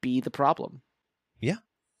be the problem. Yeah.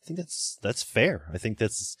 I think that's fair. I think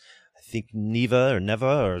Neva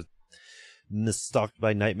or Misstalked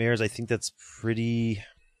by Nightmares, I think that's pretty,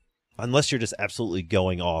 unless you're just absolutely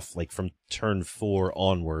going off like from turn 4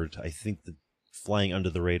 onward, I think that flying under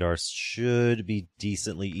the radar should be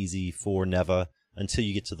decently easy for Neva until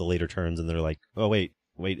you get to the later turns and they're like, oh wait,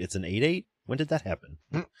 it's an 8/8? When did that happen?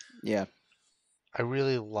 Yeah. I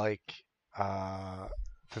really like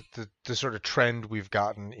the sort of trend we've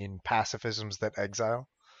gotten in pacifisms that exile.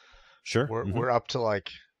 Sure. We're up to like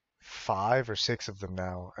 5 or 6 of them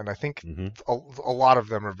now, and I think Mm-hmm. a lot of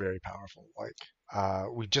them are very powerful. Like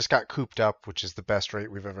we just got cooped up, which is the best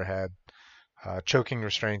rate we've ever had. Choking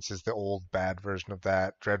Restraints is the old bad version of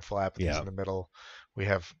that. Dreadful Apathy is in the middle. We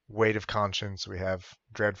have Weight of Conscience. We have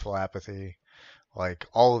Dreadful Apathy. Like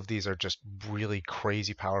all of these are just really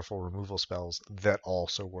crazy powerful removal spells that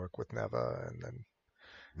also work with Neva,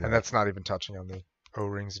 and that's not even touching on the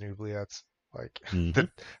O-rings and oubliettes. Like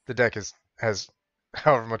the deck has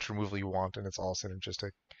however much removal you want, and it's all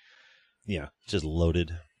synergistic. Yeah, just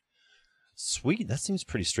loaded. Sweet, that seems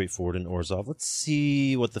pretty straightforward in Orzhov. Let's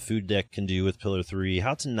see what the food deck can do with Pillar 3.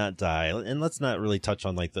 How to not die, and let's not really touch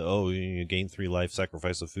on like you gain 3 life,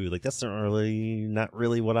 sacrifice of food. Like that's not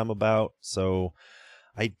really what I'm about. So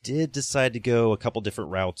I did decide to go a couple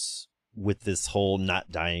different routes with this whole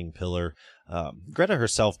not dying pillar. Greta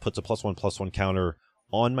herself puts a +1/+1 counter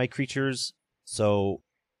on my creatures. So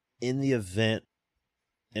in the event,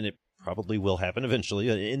 and it probably will happen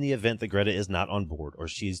eventually, in the event that Greta is not on board or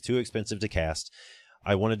she's too expensive to cast,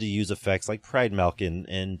 I wanted to use effects like Pride Malkin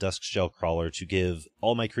and Dusk Shellcrawler to give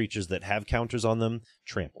all my creatures that have counters on them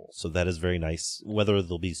trample. So that is very nice. Whether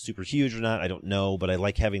they'll be super huge or not, I don't know, but I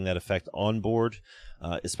like having that effect on board,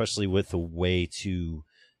 especially with a way to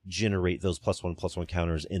generate those +1/+1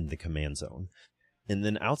 counters in the command zone. And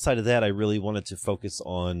then outside of that, I really wanted to focus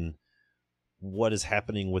on what is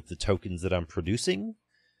happening with the tokens that I'm producing.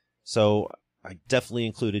 So I definitely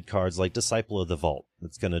included cards like Disciple of the Vault.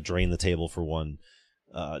 That's going to drain the table for one.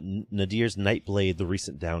 Nadir's Nightblade, the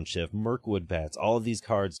recent downshift, Mirkwood Bats. All of these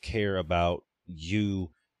cards care about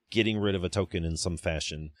you getting rid of a token in some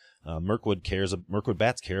fashion. Mirkwood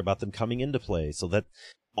Bats care about them coming into play. So that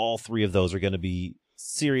all 3 of those are going to be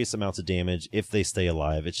serious amounts of damage if they stay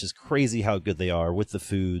alive. It's just crazy how good they are with the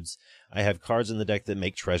foods. I have cards in the deck that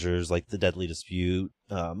make treasures, like the Deadly Dispute,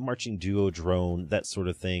 Marching Duo Drone, that sort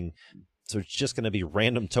of thing. So it's just going to be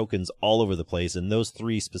random tokens all over the place, and those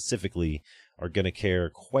 3 specifically are going to care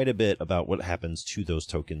quite a bit about what happens to those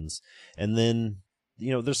tokens. And then,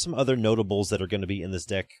 there's some other notables that are going to be in this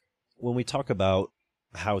deck. When we talk about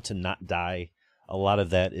how to not die, a lot of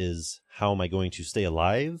that is, how am I going to stay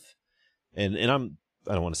alive? And I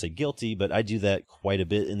don't want to say guilty, but I do that quite a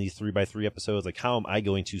bit in these 3x3 episodes. Like, how am I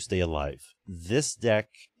going to stay alive? This deck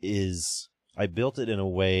I built it in a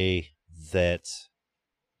way that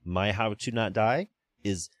my how to not die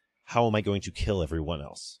is, how am I going to kill everyone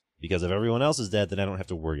else? Because if everyone else is dead, then I don't have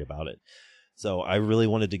to worry about it. So I really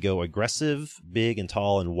wanted to go aggressive, big and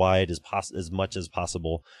tall and wide as much as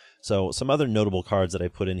possible. So some other notable cards that I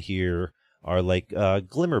put in here are like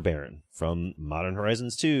Glimmer Baron from Modern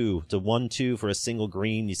Horizons 2. It's a 1/2 for a single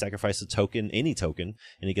green. You sacrifice a token, any token,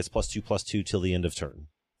 and it gets +2/+2 till the end of turn.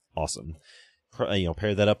 Awesome.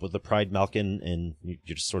 Pair that up with the Pride Malkin, and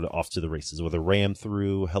you're just sort of off to the races. With a Ram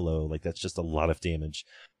through, hello, like that's just a lot of damage.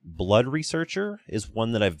 Blood Researcher is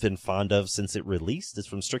one that I've been fond of since it released. It's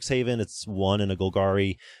from Strixhaven. It's 1 and a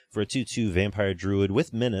Golgari for a 2/2 Vampire Druid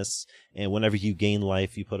with Menace, and whenever you gain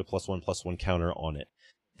life, you put a +1/+1 counter on it.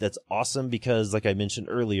 That's awesome because, like I mentioned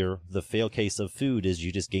earlier, the fail case of food is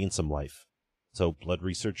you just gain some life. So Blood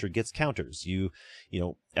Researcher gets counters.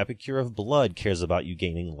 Epicure of Blood cares about you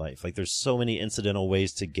gaining life. Like, there's so many incidental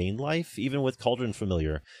ways to gain life, even with Cauldron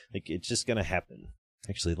Familiar. Like, it's just going to happen.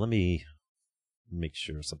 Actually, let me make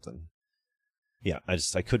sure of something. Yeah,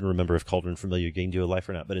 I couldn't remember if Cauldron Familiar gained you a life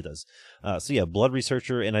or not, but it does. So yeah, Blood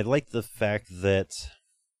Researcher, and I like the fact that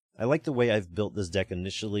I like the way I've built this deck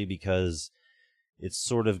initially because it's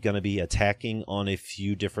sort of going to be attacking on a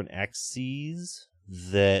few different axes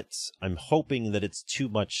that I'm hoping that it's too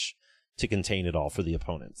much to contain it all for the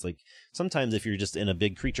opponents. Like, sometimes if you're just in a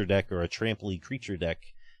big creature deck or a trampoline creature deck,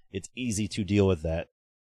 it's easy to deal with that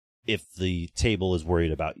if the table is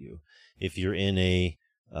worried about you. If you're in a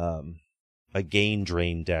gain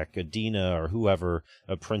drain deck, a Dina or whoever,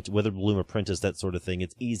 Witherbloom Apprentice, that sort of thing,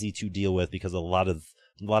 it's easy to deal with because a lot of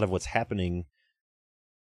what's happening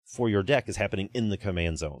for your deck is happening in the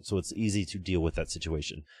command zone. So it's easy to deal with that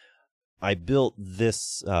situation. I built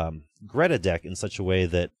this Greta deck in such a way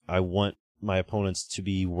that I want my opponents to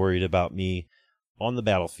be worried about me on the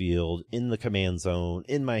battlefield, in the command zone,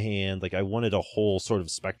 in my hand. Like, I wanted a whole sort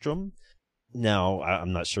of spectrum. Now,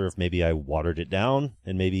 I'm not sure if maybe I watered it down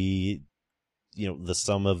and maybe, the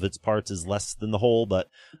sum of its parts is less than the whole, but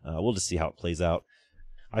we'll just see how it plays out.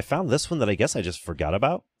 I found this one that I guess I just forgot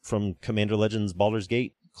about from Commander Legends Baldur's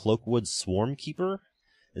Gate, Cloakwood Swarmkeeper.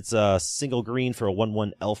 It's a single green for a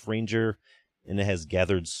 1/1 Elf Ranger, and it has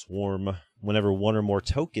Gathered Swarm. Whenever one or more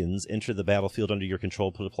tokens enter the battlefield under your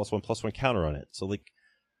control, put a +1/+1 counter on it. So, like,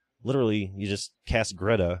 literally, you just cast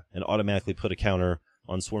Greta and automatically put a counter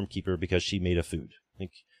on Swarmkeeper because she made a food.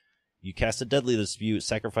 Like, you cast a Deadly Dispute,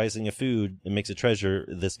 sacrificing a food, and makes a treasure,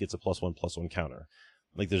 this gets a +1/+1 counter.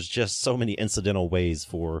 Like, there's just so many incidental ways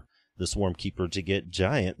for the Swarmkeeper to get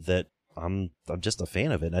giant that I'm just a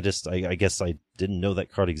fan of it. And I guess I didn't know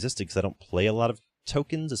that card existed because I don't play a lot of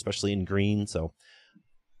tokens, especially in green. So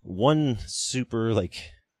one super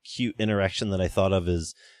cute interaction that I thought of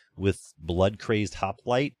is with Blood Crazed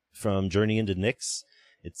Hoplite from Journey into Nyx.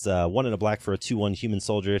 It's 1 and a black for a 2/1 human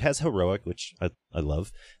soldier. It has heroic, which I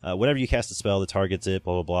love. Whenever you cast a spell that targets it,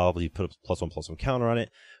 blah, blah, blah, you put a +1/+1 counter on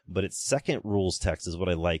it. But its second rules text is what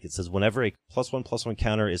I like. It says, whenever a +1/+1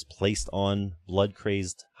 counter is placed on Blood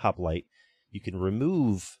Crazed Hoplite, you can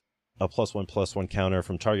remove a +1/+1 counter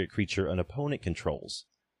from target creature an opponent controls.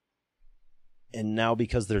 And now,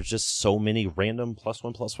 because there's just so many random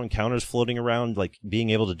 +1/+1 counters floating around, like,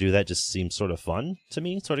 being able to do that just seems sort of fun to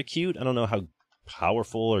me, sort of cute. I don't know how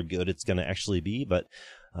powerful or good it's going to actually be, but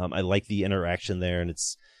I like the interaction there, and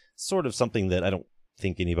it's sort of something that I don't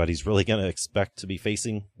think anybody's really going to expect to be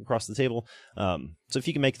facing across the table. So if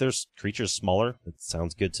you can make their creatures smaller, it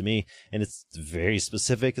sounds good to me, and it's very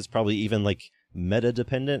specific. It's probably even meta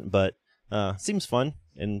dependent, but seems fun.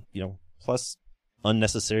 And plus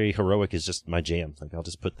unnecessary heroic is just my jam. Like, I'll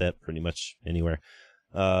just put that pretty much anywhere.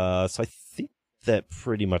 So I think that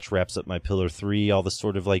pretty much wraps up my pillar 3, all the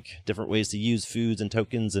sort of different ways to use foods and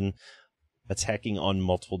tokens and attacking on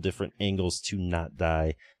multiple different angles to not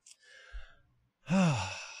die.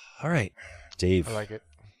 All right, Dave. I like it.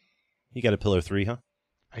 You got a pillar 3, huh?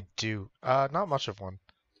 I do. Not much of one.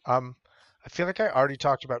 I feel like I already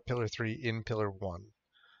talked about pillar 3 in pillar 1.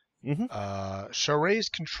 Mm-hmm. Shorei's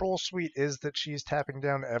control suite is that she's tapping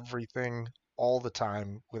down everything all the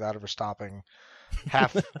time without ever stopping.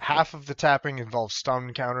 Half of the tapping involves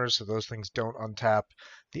stun counters, so those things don't untap.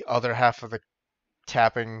 The other half of the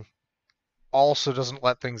tapping also doesn't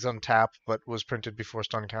let things untap, but was printed before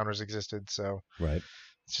stun counters existed, so Right.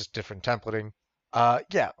 it's just different templating.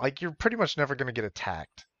 Yeah, like you're pretty much never going to get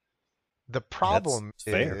attacked. The problem That's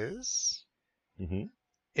fair. is Mm-hmm.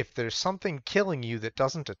 if there's something killing you that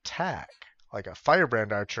doesn't attack, like a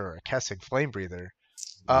Firebrand Archer or a Kessig Flame Breather,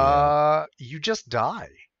 you just die.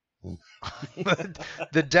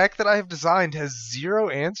 The deck that I have designed has zero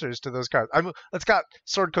answers to those cards. It's got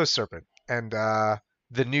Sword Coast Serpent and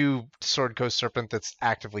the new Sword Coast Serpent that's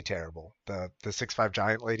actively terrible. The 6/5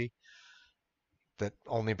 giant lady that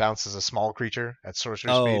only bounces a small creature at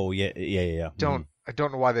sorcery speed. Oh, yeah. I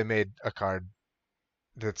don't know why they made a card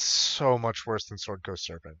that's so much worse than Sword Coast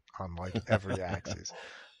Serpent on like every axis.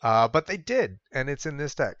 But they did, and it's in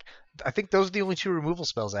this deck. I think those are the only two removal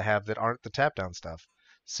spells I have that aren't the tap down stuff.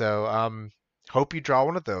 So hope you draw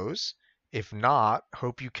one of those. If not,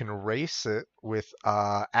 hope you can race it with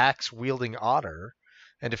axe wielding otter.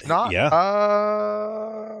 And if not,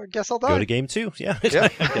 guess I'll die. Go to game 2. Yeah. Yeah.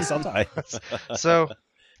 I guess I'll die. So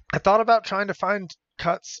I thought about trying to find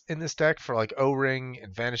cuts in this deck for like O-Ring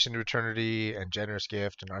and Vanish into Eternity and Generous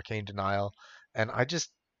Gift and Arcane Denial, and I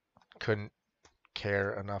just couldn't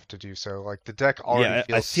care enough to do so. Like the deck already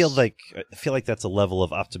feels... I feel like that's a level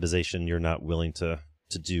of optimization you're not willing to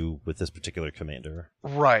do with this particular commander.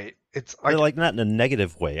 Right. It's like not in a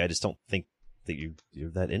negative way. I just don't think that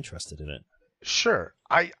you're that interested in it. Sure.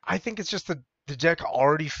 I think it's just the deck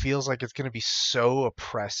already feels like it's going to be so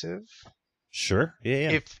oppressive. Sure.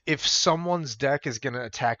 Yeah. If someone's deck is going to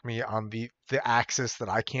attack me on the axis that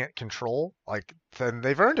I can't control, like then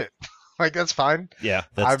they've earned it. Like that's fine. Yeah,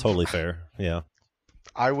 that's totally fair. Yeah.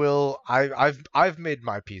 I've made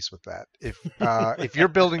my peace with that. If you're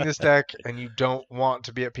building this deck and you don't want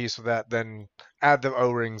to be at peace with that, then add the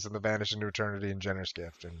O-Rings and the Vanish into Eternity and Generous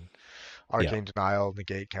Gift and Arcane Denial,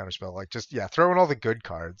 Negate, Counterspell. Like just throw in all the good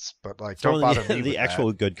cards, but like don't bother me with the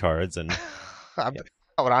actual good cards and that's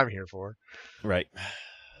not what I'm here for. Right.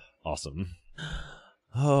 Awesome.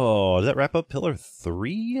 Oh, does that wrap up Pillar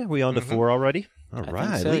 3? Are we on to 4 already? All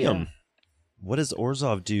right, so, Liam. yeah. What does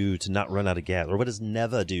Orzhov do to not run out of gas? Or what does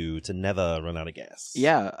Neva do to never run out of gas?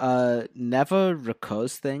 Yeah, Neva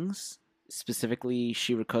recurs things. Specifically,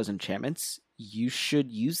 she recurs enchantments. You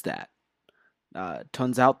should use that.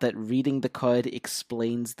 Turns out that reading the card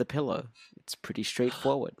explains the pillar. It's pretty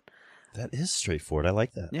straightforward. That is straightforward. I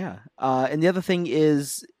like that. Yeah. And the other thing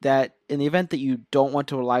is that in the event that you don't want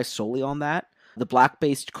to rely solely on that, the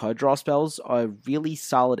black-based card draw spells are really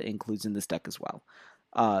solid includes in this deck as well.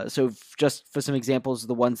 So just for some examples,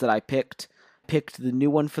 the ones that I picked the new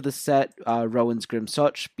one for the set, Rowan's Grim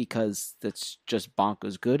Search, because that's just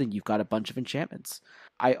bonkers good, and you've got a bunch of enchantments.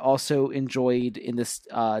 I also enjoyed in this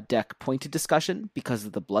deck Pointed Discussion because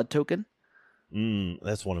of the blood token.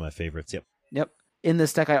 That's one of my favorites. Yep. In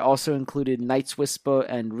this deck, I also included Night's Whisper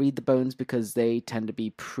and Read the Bones because they tend to be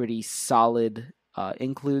pretty solid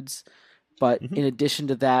includes. But in addition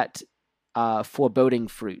to that, Foreboding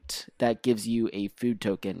Fruit, that gives you a food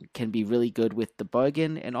token, can be really good with the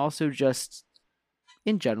bargain, and also just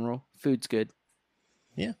in general, food's good.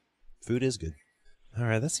 Yeah, food is good. All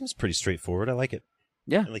right, that seems pretty straightforward. I like it.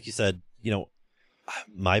 Yeah. And like you said,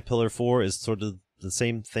 my Pillar 4 is sort of the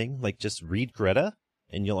same thing. Like, just read Greta,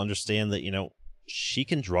 and you'll understand that, she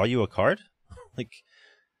can draw you a card. Like,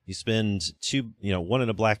 you spend 1 in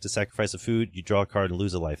a black to sacrifice a food, you draw a card and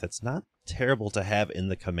lose a life. That's not terrible to have in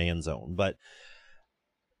the command zone. But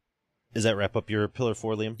does that wrap up your Pillar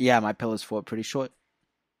 4, Liam? Yeah, my Pillar's 4 pretty short.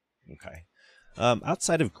 Okay.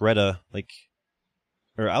 Outside of Greta,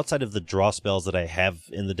 outside of the draw spells that I have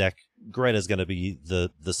in the deck, Greta's going to be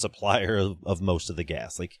the supplier of most of the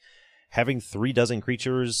gas. Like, having 3 dozen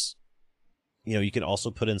creatures, you can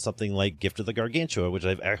also put in something like Gift of the Gargantua, which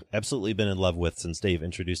I've absolutely been in love with since Dave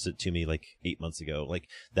introduced it to me 8 months ago. Like,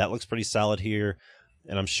 that looks pretty solid here.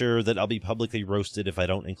 And I'm sure that I'll be publicly roasted if I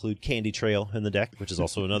don't include Candy Trail in the deck, which is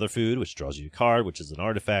also another food, which draws you a card, which is an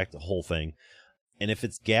artifact, the whole thing. And if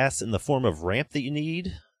it's gas in the form of ramp that you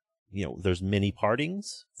need, there's many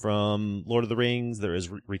partings from Lord of the Rings. There is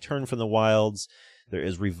Return from the Wilds. There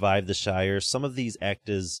is Revive the Shire. Some of these act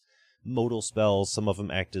as modal spells. Some of them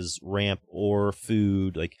act as ramp or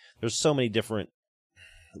food. Like, there's so many different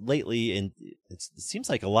lately, and it seems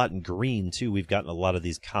like a lot in green too. We've gotten a lot of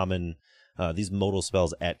these common, these modal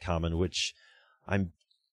spells at common, which I'm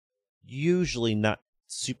usually not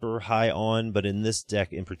super high on, but in this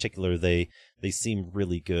deck in particular, they seem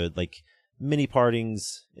really good. Like, Mini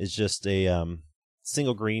Partings is just a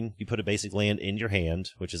single green. You put a basic land in your hand,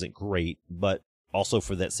 which isn't great, but also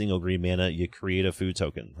for that single green mana, you create a food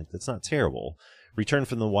token. Like, that's not terrible. Return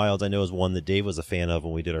from the Wilds, I know, is one that Dave was a fan of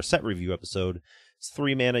when we did our set review episode. It's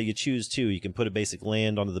 3 mana, you choose 2. You can put a basic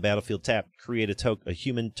land onto the battlefield tap, create a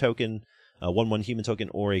human token, a 1/1 human token,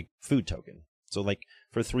 or a food token. So, like,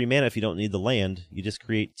 for 3 mana, if you don't need the land, you just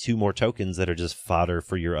create 2 more tokens that are just fodder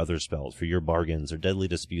for your other spells, for your bargains or deadly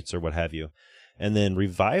disputes or what have you. And then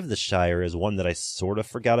Revive the Shire is one that I sort of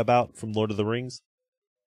forgot about from Lord of the Rings.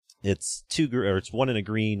 It's 1 in a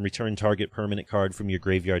green, return target permanent card from your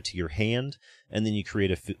graveyard to your hand, and then you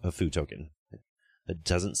create a food token. It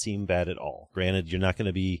doesn't seem bad at all. Granted, you're not going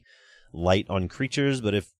to be light on creatures,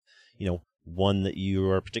 but if, one that you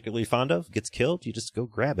are particularly fond of gets killed, you just go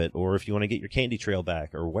grab it. Or if you want to get your candy trail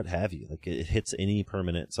back or what have you, like, it hits any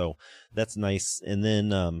permanent. So that's nice. And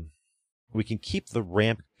then we can keep the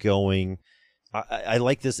ramp going. I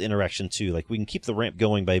like this interaction too. Like, we can keep the ramp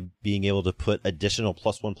going by being able to put additional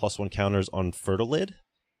 +1/+1 counters on Fertilid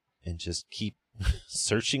and just keep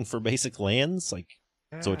searching for basic lands, like,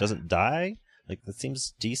 so it doesn't die. Like, that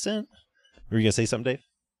seems decent. Were you gonna say something, Dave?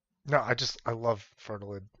 No, I love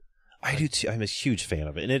Fertilid. I do too. I'm a huge fan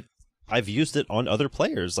of it, and I've used it on other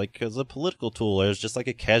players, like as a political tool, or as just like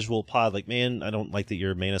a casual pod. Like, man, I don't like that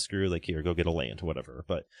you're mana screw. Like, here, go get a land, whatever.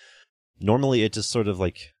 But normally, it just sort of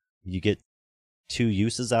like you get 2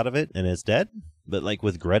 uses out of it, and it's dead. But like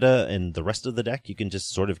with Greta and the rest of the deck, you can just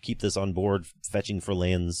sort of keep this on board, fetching for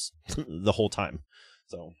lands the whole time.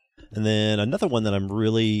 So, and then another one that I'm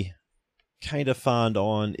really kind of fond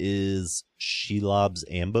on is Shelob's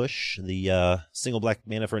Ambush, the single black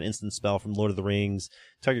mana for an instant spell from Lord of the Rings.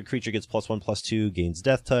 Target creature gets +1/+2, gains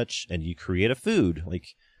death touch, and you create a food. Like,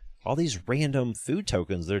 all these random food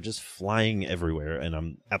tokens, they're just flying everywhere, and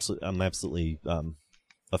I'm absolutely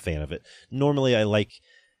a fan of it. Normally, I like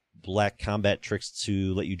black combat tricks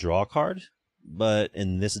to let you draw a card, but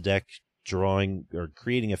in this deck, drawing or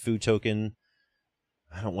creating a food token,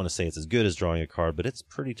 I don't want to say it's as good as drawing a card, but it's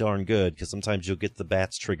pretty darn good, because sometimes you'll get the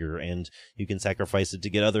bats trigger, and you can sacrifice it to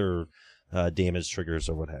get other damage triggers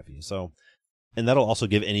or what have you. So, and that'll also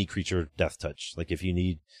give any creature death touch. Like, if you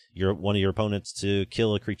need one of your opponents to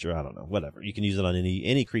kill a creature, I don't know, whatever, you can use it on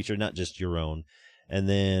any creature, not just your own. And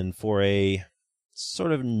then for a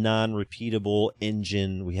sort of non-repeatable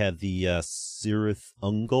engine, we have the Cirith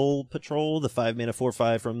Ungol Patrol, the 5 mana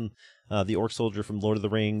 4/5 from the Orc Soldier from Lord of the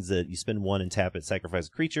Rings, that you spend 1 and tap it, sacrifice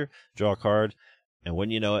a creature, draw a card, and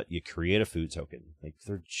when you know it, you create a food token. Like,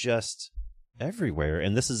 they're just everywhere.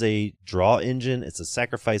 And this is a draw engine. It's a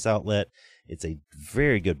sacrifice outlet. It's a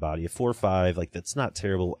very good body, a 4/5. Like, that's not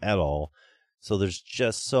terrible at all. So there's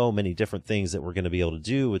just so many different things that we're going to be able to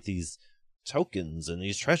do with these tokens and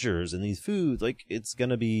these treasures and these foods. Like, it's going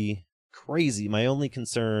to be crazy. My only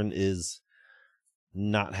concern is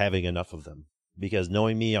not having enough of them, because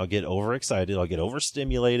knowing me, I'll get overexcited, I'll get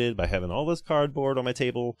overstimulated by having all this cardboard on my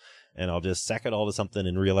table, and I'll just sack it all to something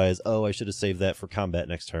and realize, oh, I should have saved that for combat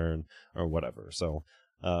next turn or whatever. So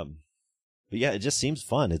but yeah, it just seems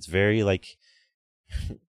fun. It's very like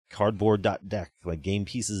cardboard.deck, like game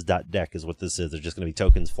pieces.deck is what this is. There's just going to be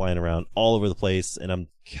tokens flying around all over the place, and I'm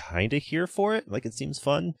kind of here for it. Like, it seems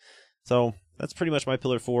fun. So that's pretty much my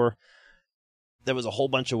pillar 4. There was a whole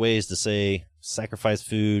bunch of ways to say sacrifice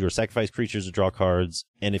food or sacrifice creatures to draw cards,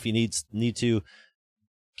 and if you need to,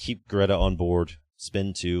 keep Greta on board,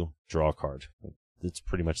 spend 2, draw a card. It's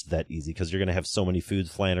pretty much that easy, because you're going to have so many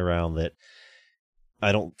foods flying around that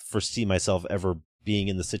I don't foresee myself ever being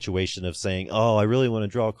in the situation of saying, oh, I really want to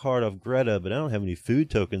draw a card off Greta, but I don't have any food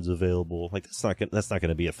tokens available. Like, that's not going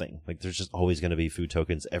to be a thing. Like, there's just always going to be food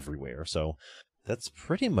tokens everywhere. So that's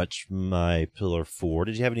pretty much my pillar 4.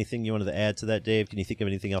 Did you have anything you wanted to add to that, Dave? Can you think of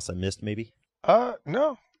anything else I missed, maybe?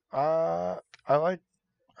 No. I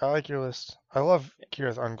like your list. I love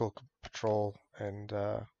Cirith Ungol Patrol, and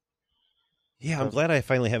yeah, I'm glad I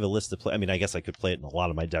finally have a list to play. I mean, I guess I could play it in a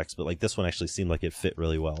lot of my decks, but like, this one actually seemed like it fit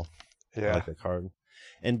really well. Yeah. I like the card.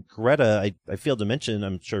 And Greta, I failed to mention,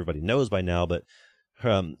 I'm sure everybody knows by now, but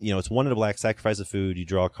it's 1 in a black, sacrifice a food, you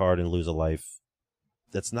draw a card and lose a life.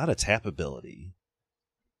 That's not a tap ability.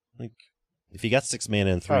 Like, if you got 6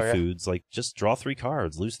 mana and 3 foods, like, just draw 3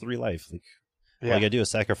 cards, lose 3 life. Like, all you gotta do is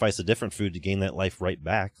sacrifice a different food to gain that life right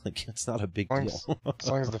back. Like, it's not a big deal. As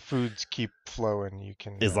long as the foods keep flowing, you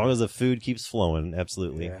can. As long as the food keeps flowing,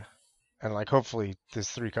 absolutely. Yeah. And like, hopefully, these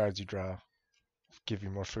 3 cards you draw give you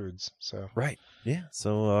more foods. So. Right. Yeah.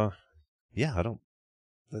 So, yeah,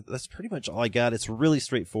 that's pretty much all I got. It's really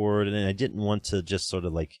straightforward, and I didn't want to just sort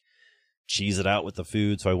of like cheese it out with the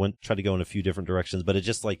food, so I tried to go in a few different directions, but it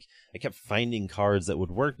just like, I kept finding cards that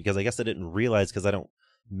would work, because I guess I didn't realize, because I don't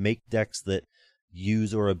make decks that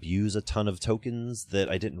use or abuse a ton of tokens that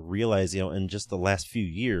I didn't realize, in just the last few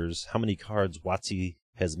years, how many cards WotC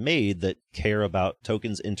has made that care about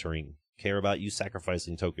tokens entering, care about you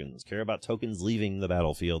sacrificing tokens, care about tokens leaving the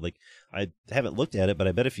battlefield. Like, I haven't looked at it, but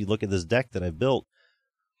I bet if you look at this deck that I've built,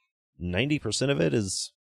 90% of it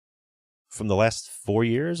is from the last 4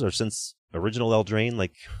 years or since original Eldraine.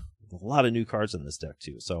 Like, a lot of new cards in this deck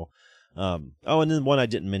too. So, and then one I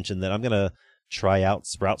didn't mention that I'm going to try out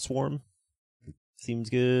Sprout Swarm. Seems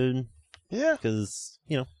good. Yeah. Because,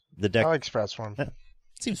 the deck... I like Sprout Swarm.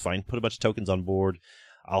 Seems fine. Put a bunch of tokens on board.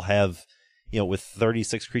 I'll have, with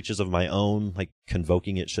 36 creatures of my own, like,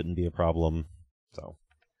 convoking it shouldn't be a problem. So,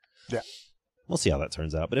 yeah. We'll see how that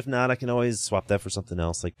turns out. But if not, I can always swap that for something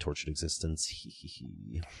else, like Tortured Existence.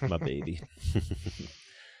 My baby.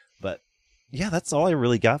 But, yeah, that's all I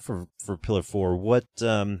really got for Pillar 4. What,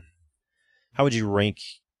 how would you rank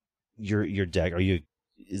your deck?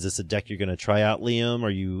 Is this a deck you're going to try out, Liam? Are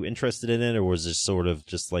you interested in it, or was this sort of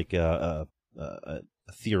just like a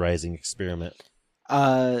theorizing experiment?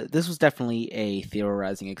 This was definitely a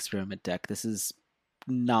theorizing experiment deck. This is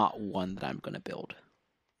not one that I'm going to build.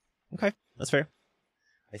 Okay, that's fair.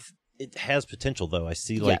 It has potential, though. I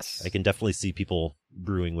see, Yes. I can definitely see people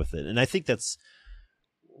brewing with it, and I think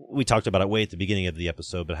we talked about it way at the beginning of the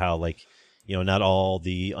episode, but how not all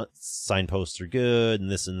the signposts are good, and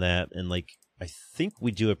this and that, and I think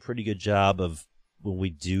we do a pretty good job of, when we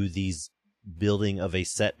do these building of a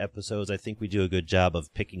set episodes, I think we do a good job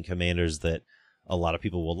of picking commanders that a lot of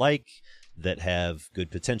people will like, that have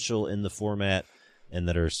good potential in the format, and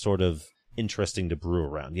that are sort of interesting to brew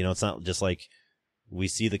around. It's not just like we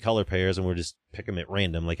see the color pairs and we're just pick them at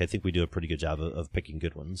random. I think we do a pretty good job of picking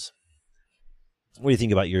good ones. What do you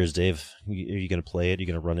think about yours, Dave? Are you going to play it? Are you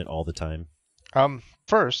going to run it all the time?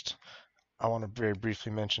 First, I want to very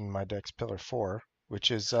briefly mention my deck's Pillar 4, which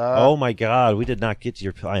is... oh my god, we did not get to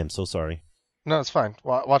your... I am so sorry. No, it's fine.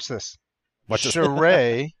 Watch this. Watch this.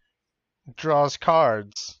 Charade draws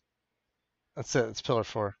cards. That's it. It's Pillar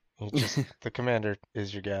 4. The commander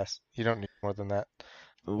is your gas. You don't need more than that.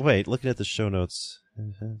 Wait, looking at the show notes.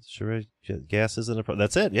 Charade, gas isn't a problem.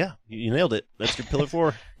 That's it, yeah. You nailed it. That's your Pillar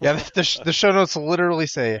 4. Yeah, the show notes literally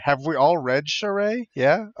say, have we all read Charade?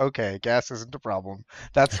 Yeah? Okay, gas isn't a problem.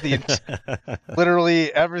 That's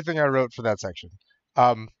literally everything I wrote for that section.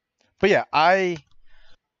 But yeah,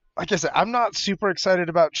 like I said, I'm not super excited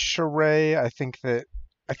about Charade. I think that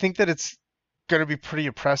it's going to be pretty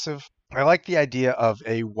oppressive. I like the idea of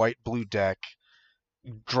a white-blue deck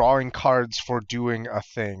drawing cards for doing a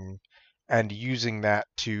thing and using that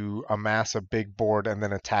to amass a big board and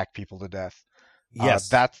then attack people to death. Yes.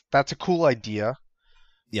 That's a cool idea.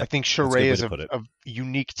 Yep. I think Charade is a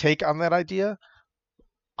unique take on that idea.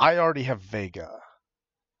 I already have Vega.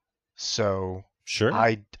 So sure.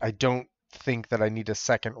 I don't think that I need a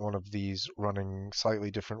second one of these running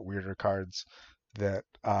slightly different, weirder cards that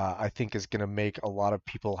I think is going to make a lot of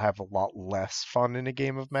people have a lot less fun in a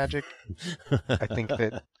game of Magic. I think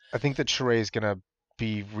that Charade is going to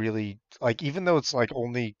be really, even though it's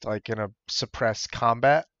only going to suppress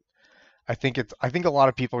combat, I think a lot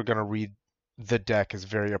of people are going to read the deck as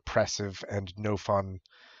very oppressive and no fun.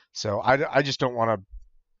 So I just don't want to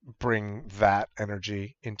bring that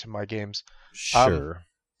energy into my games. Sure.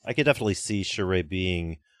 I could definitely see Charade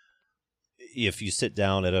being, if you sit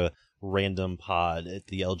down at a random pod at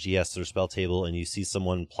the LGS or spell table and you see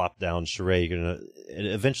someone plop down Charade,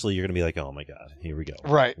 eventually you're gonna be like, oh my god, here we go.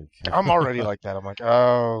 Right. I'm already like that. I'm like,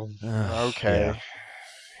 oh, okay.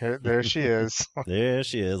 Yeah. There she is. There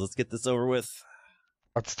she is. Let's get this over with.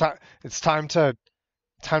 It's time to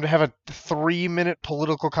have a 3-minute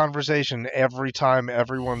political conversation every time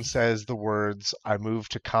everyone says the words "I move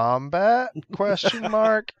to combat?" ?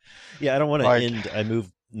 Yeah, I don't want to end. I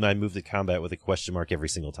move to combat with a question mark every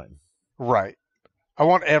single time. Right. I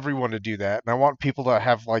want everyone to do that, and I want people to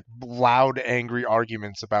have loud, angry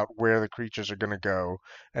arguments about where the creatures are going to go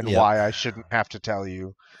and why I shouldn't have to tell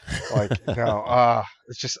you.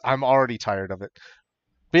 It's just I'm already tired of it.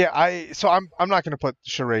 But yeah, I'm not going to put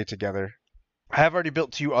Charade together. I have already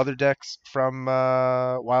built 2 other decks from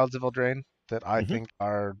Wilds of Eldraine that I think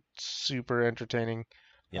are super entertaining.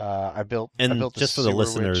 Yeah. I built just for the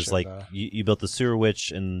listeners, you built the Sewer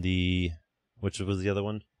Witch and which was the other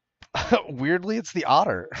one? Weirdly, it's the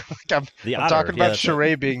Otter. I'm Otter, talking about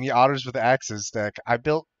Charade being the Otters with Axes deck. I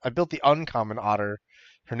built the uncommon Otter.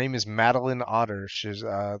 Her name is Madeline Otter. She's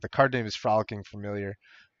the card name is Frolicking Familiar.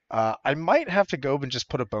 I might have to go and just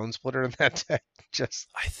put a Bone Splitter in that deck.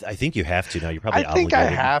 I think you have to now. You're probably obligated. I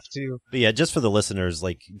think I have to. But yeah, just for the listeners,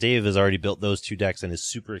 Dave has already built those 2 decks and is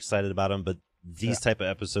super excited about them. But these type of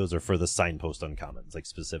episodes are for the signpost uncommons, like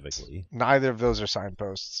specifically. Neither of those are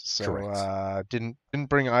signposts, so didn't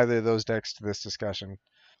bring either of those decks to this discussion.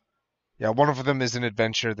 Yeah, one of them is an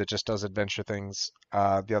adventure that just does adventure things.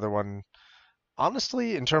 The other one,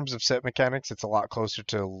 honestly, in terms of set mechanics, it's a lot closer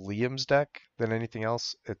to Liam's deck than anything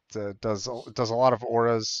else. It does a lot of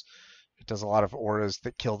auras. It does a lot of auras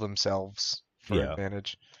that kill themselves for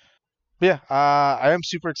advantage. But yeah, I am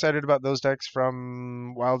super excited about those decks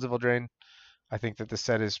from Wilds of Eldraine. I think that the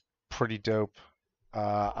set is pretty dope.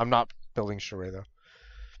 I'm not building Charade though.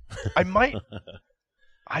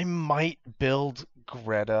 I might build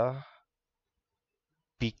Greta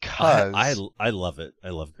because I love it. I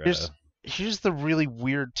love Greta. Here's the really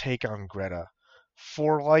weird take on Greta.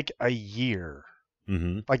 For like a year,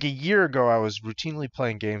 like a year ago, I was routinely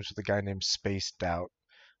playing games with a guy named Space Doubt,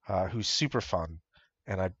 who's super fun,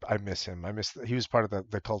 and I miss him. He was part of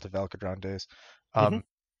the Cult of Elkadron days.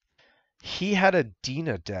 He had a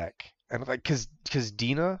Dina deck, and like because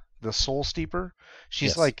Dina, the Soul Steeper,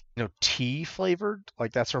 she's like tea flavored,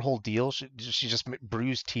 like that's her whole deal. She just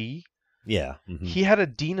brews tea. Yeah. He had a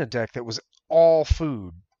Dina deck that was all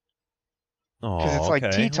food. Because it's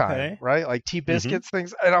like tea time, right? Like tea biscuits,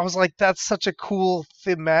 things. And I was like, that's such a cool,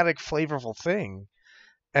 thematic, flavorful thing.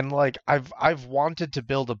 And like, I've wanted to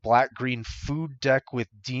build a black-green food deck with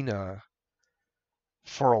Dina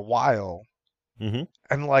for a while.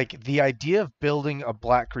 And like, the idea of building a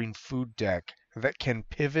black-green food deck that can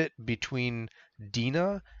pivot between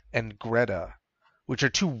Dina and Greta, which are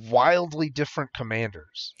two wildly different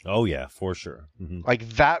commanders. Oh yeah, for sure. Like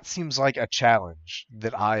that seems like a challenge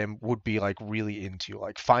that would be like really into,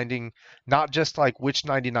 like finding not just like which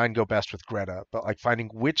 99 go best with Greta, but like finding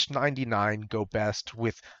which 99 go best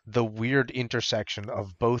with the weird intersection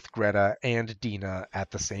of both Greta and Dina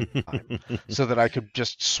at the same time, so that I could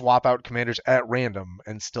just swap out commanders at random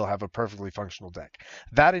and still have a perfectly functional deck.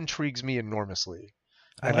 That intrigues me enormously.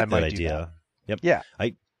 And I like that idea. Yep. Yeah.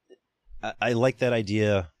 I like that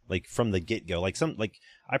idea, like from the get go. Like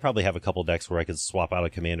I probably have a couple decks where I could swap out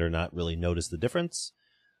a commander and not really notice the difference.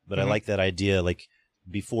 But I like that idea, like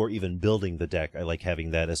before even building the deck, I like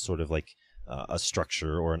having that as sort of like a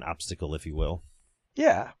structure or an obstacle, if you will.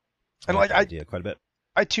 Yeah, and I like that idea quite a bit.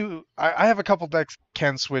 I have a couple decks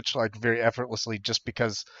can switch like very effortlessly just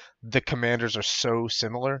because the commanders are so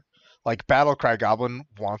similar. Like Battlecry Goblin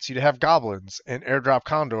wants you to have goblins, and Airdrop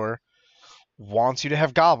Condor wants you to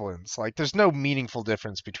have goblins. Like there's no meaningful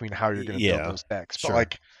difference between how you're going to build those decks. But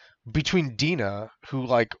like between Dina, who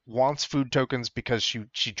like wants food tokens because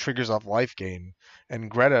she triggers off life gain,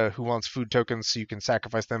 and Greta, who wants food tokens so you can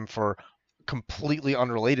sacrifice them for completely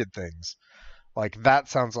unrelated things. Like that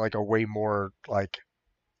sounds like a way more like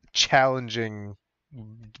challenging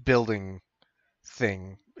building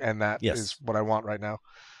thing, and that is what I want right now.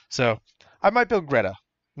 So I might build Greta,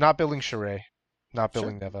 not building Charade, not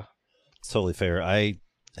building Neva. It's totally fair. I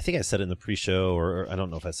think I said it in the pre-show, or I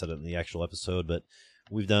don't know if I said it in the actual episode, but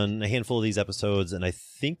we've done a handful of these episodes, and I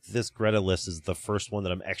think this Greta list is the first one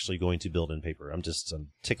that I'm actually going to build in paper. I'm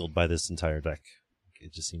tickled by this entire deck.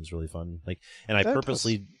 It just seems really fun. And I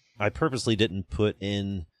purposely didn't put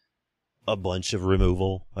in a bunch of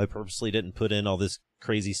removal. I purposely didn't put in all this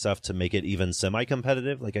crazy stuff to make it even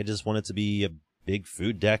semi-competitive. Like I just want it to be a big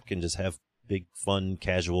food deck and just have big, fun,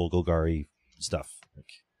 casual Golgari stuff.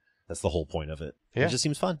 That's the whole point of it. Yeah. It just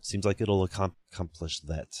seems fun. Seems like it'll accomplish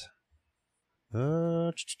that.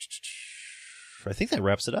 I think that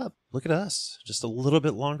wraps it up. Look at us. Just a little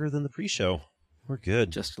bit longer than the pre-show. We're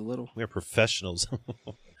good. Just a little. We're professionals.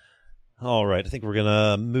 All right. I think we're going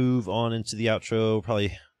to move on into the outro.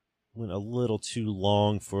 Probably went a little too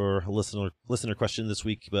long for a listener question this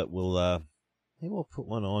week, but maybe we'll put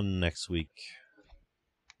one on next week.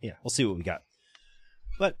 Yeah, we'll see what we got.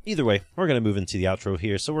 But either way, we're going to move into the outro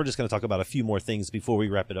here, so we're just going to talk about a few more things before we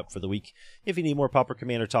wrap it up for the week. If you need more Pauper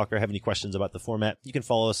Commander talk or have any questions about the format, you can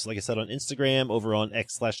follow us, like I said, on Instagram, over on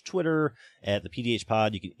X/Twitter, at the PDH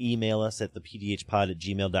Pod. You can email us at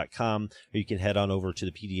thepdhpod@gmail.com, or you can head on over to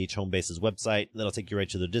the PDH Homebase's website. That'll take you right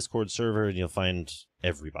to the Discord server, and you'll find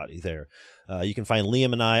everybody there. You can find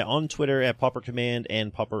Liam and I on Twitter at Pauper Command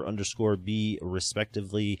and Pauper_B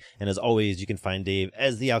respectively. And as always, you can find Dave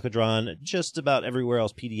as the Alcadron just about everywhere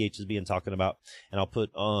else PDH is being talking about. And I'll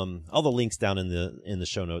put all the links down in the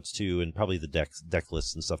show notes too, and probably the deck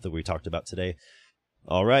lists and stuff that we talked about today.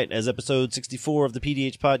 All right, as episode 64 of the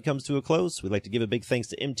PDH Pod comes to a close, we'd like to give a big thanks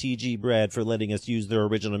to MTG Brad for letting us use their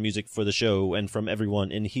original music for the show. And from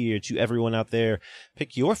everyone in here to everyone out there,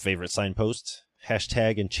 pick your favorite signpost.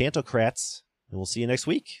 #Enchantocrats, and we'll see you next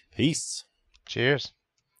week. Peace. Cheers.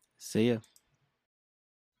 See ya.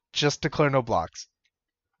 Just declare no blocks.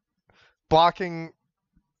 blocking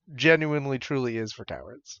genuinely, truly is for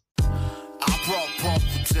cowards. I brought pump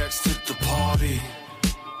protects to the party.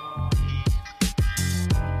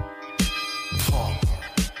 Pump.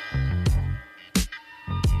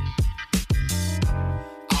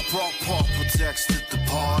 I brought pump protects to the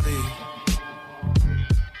party.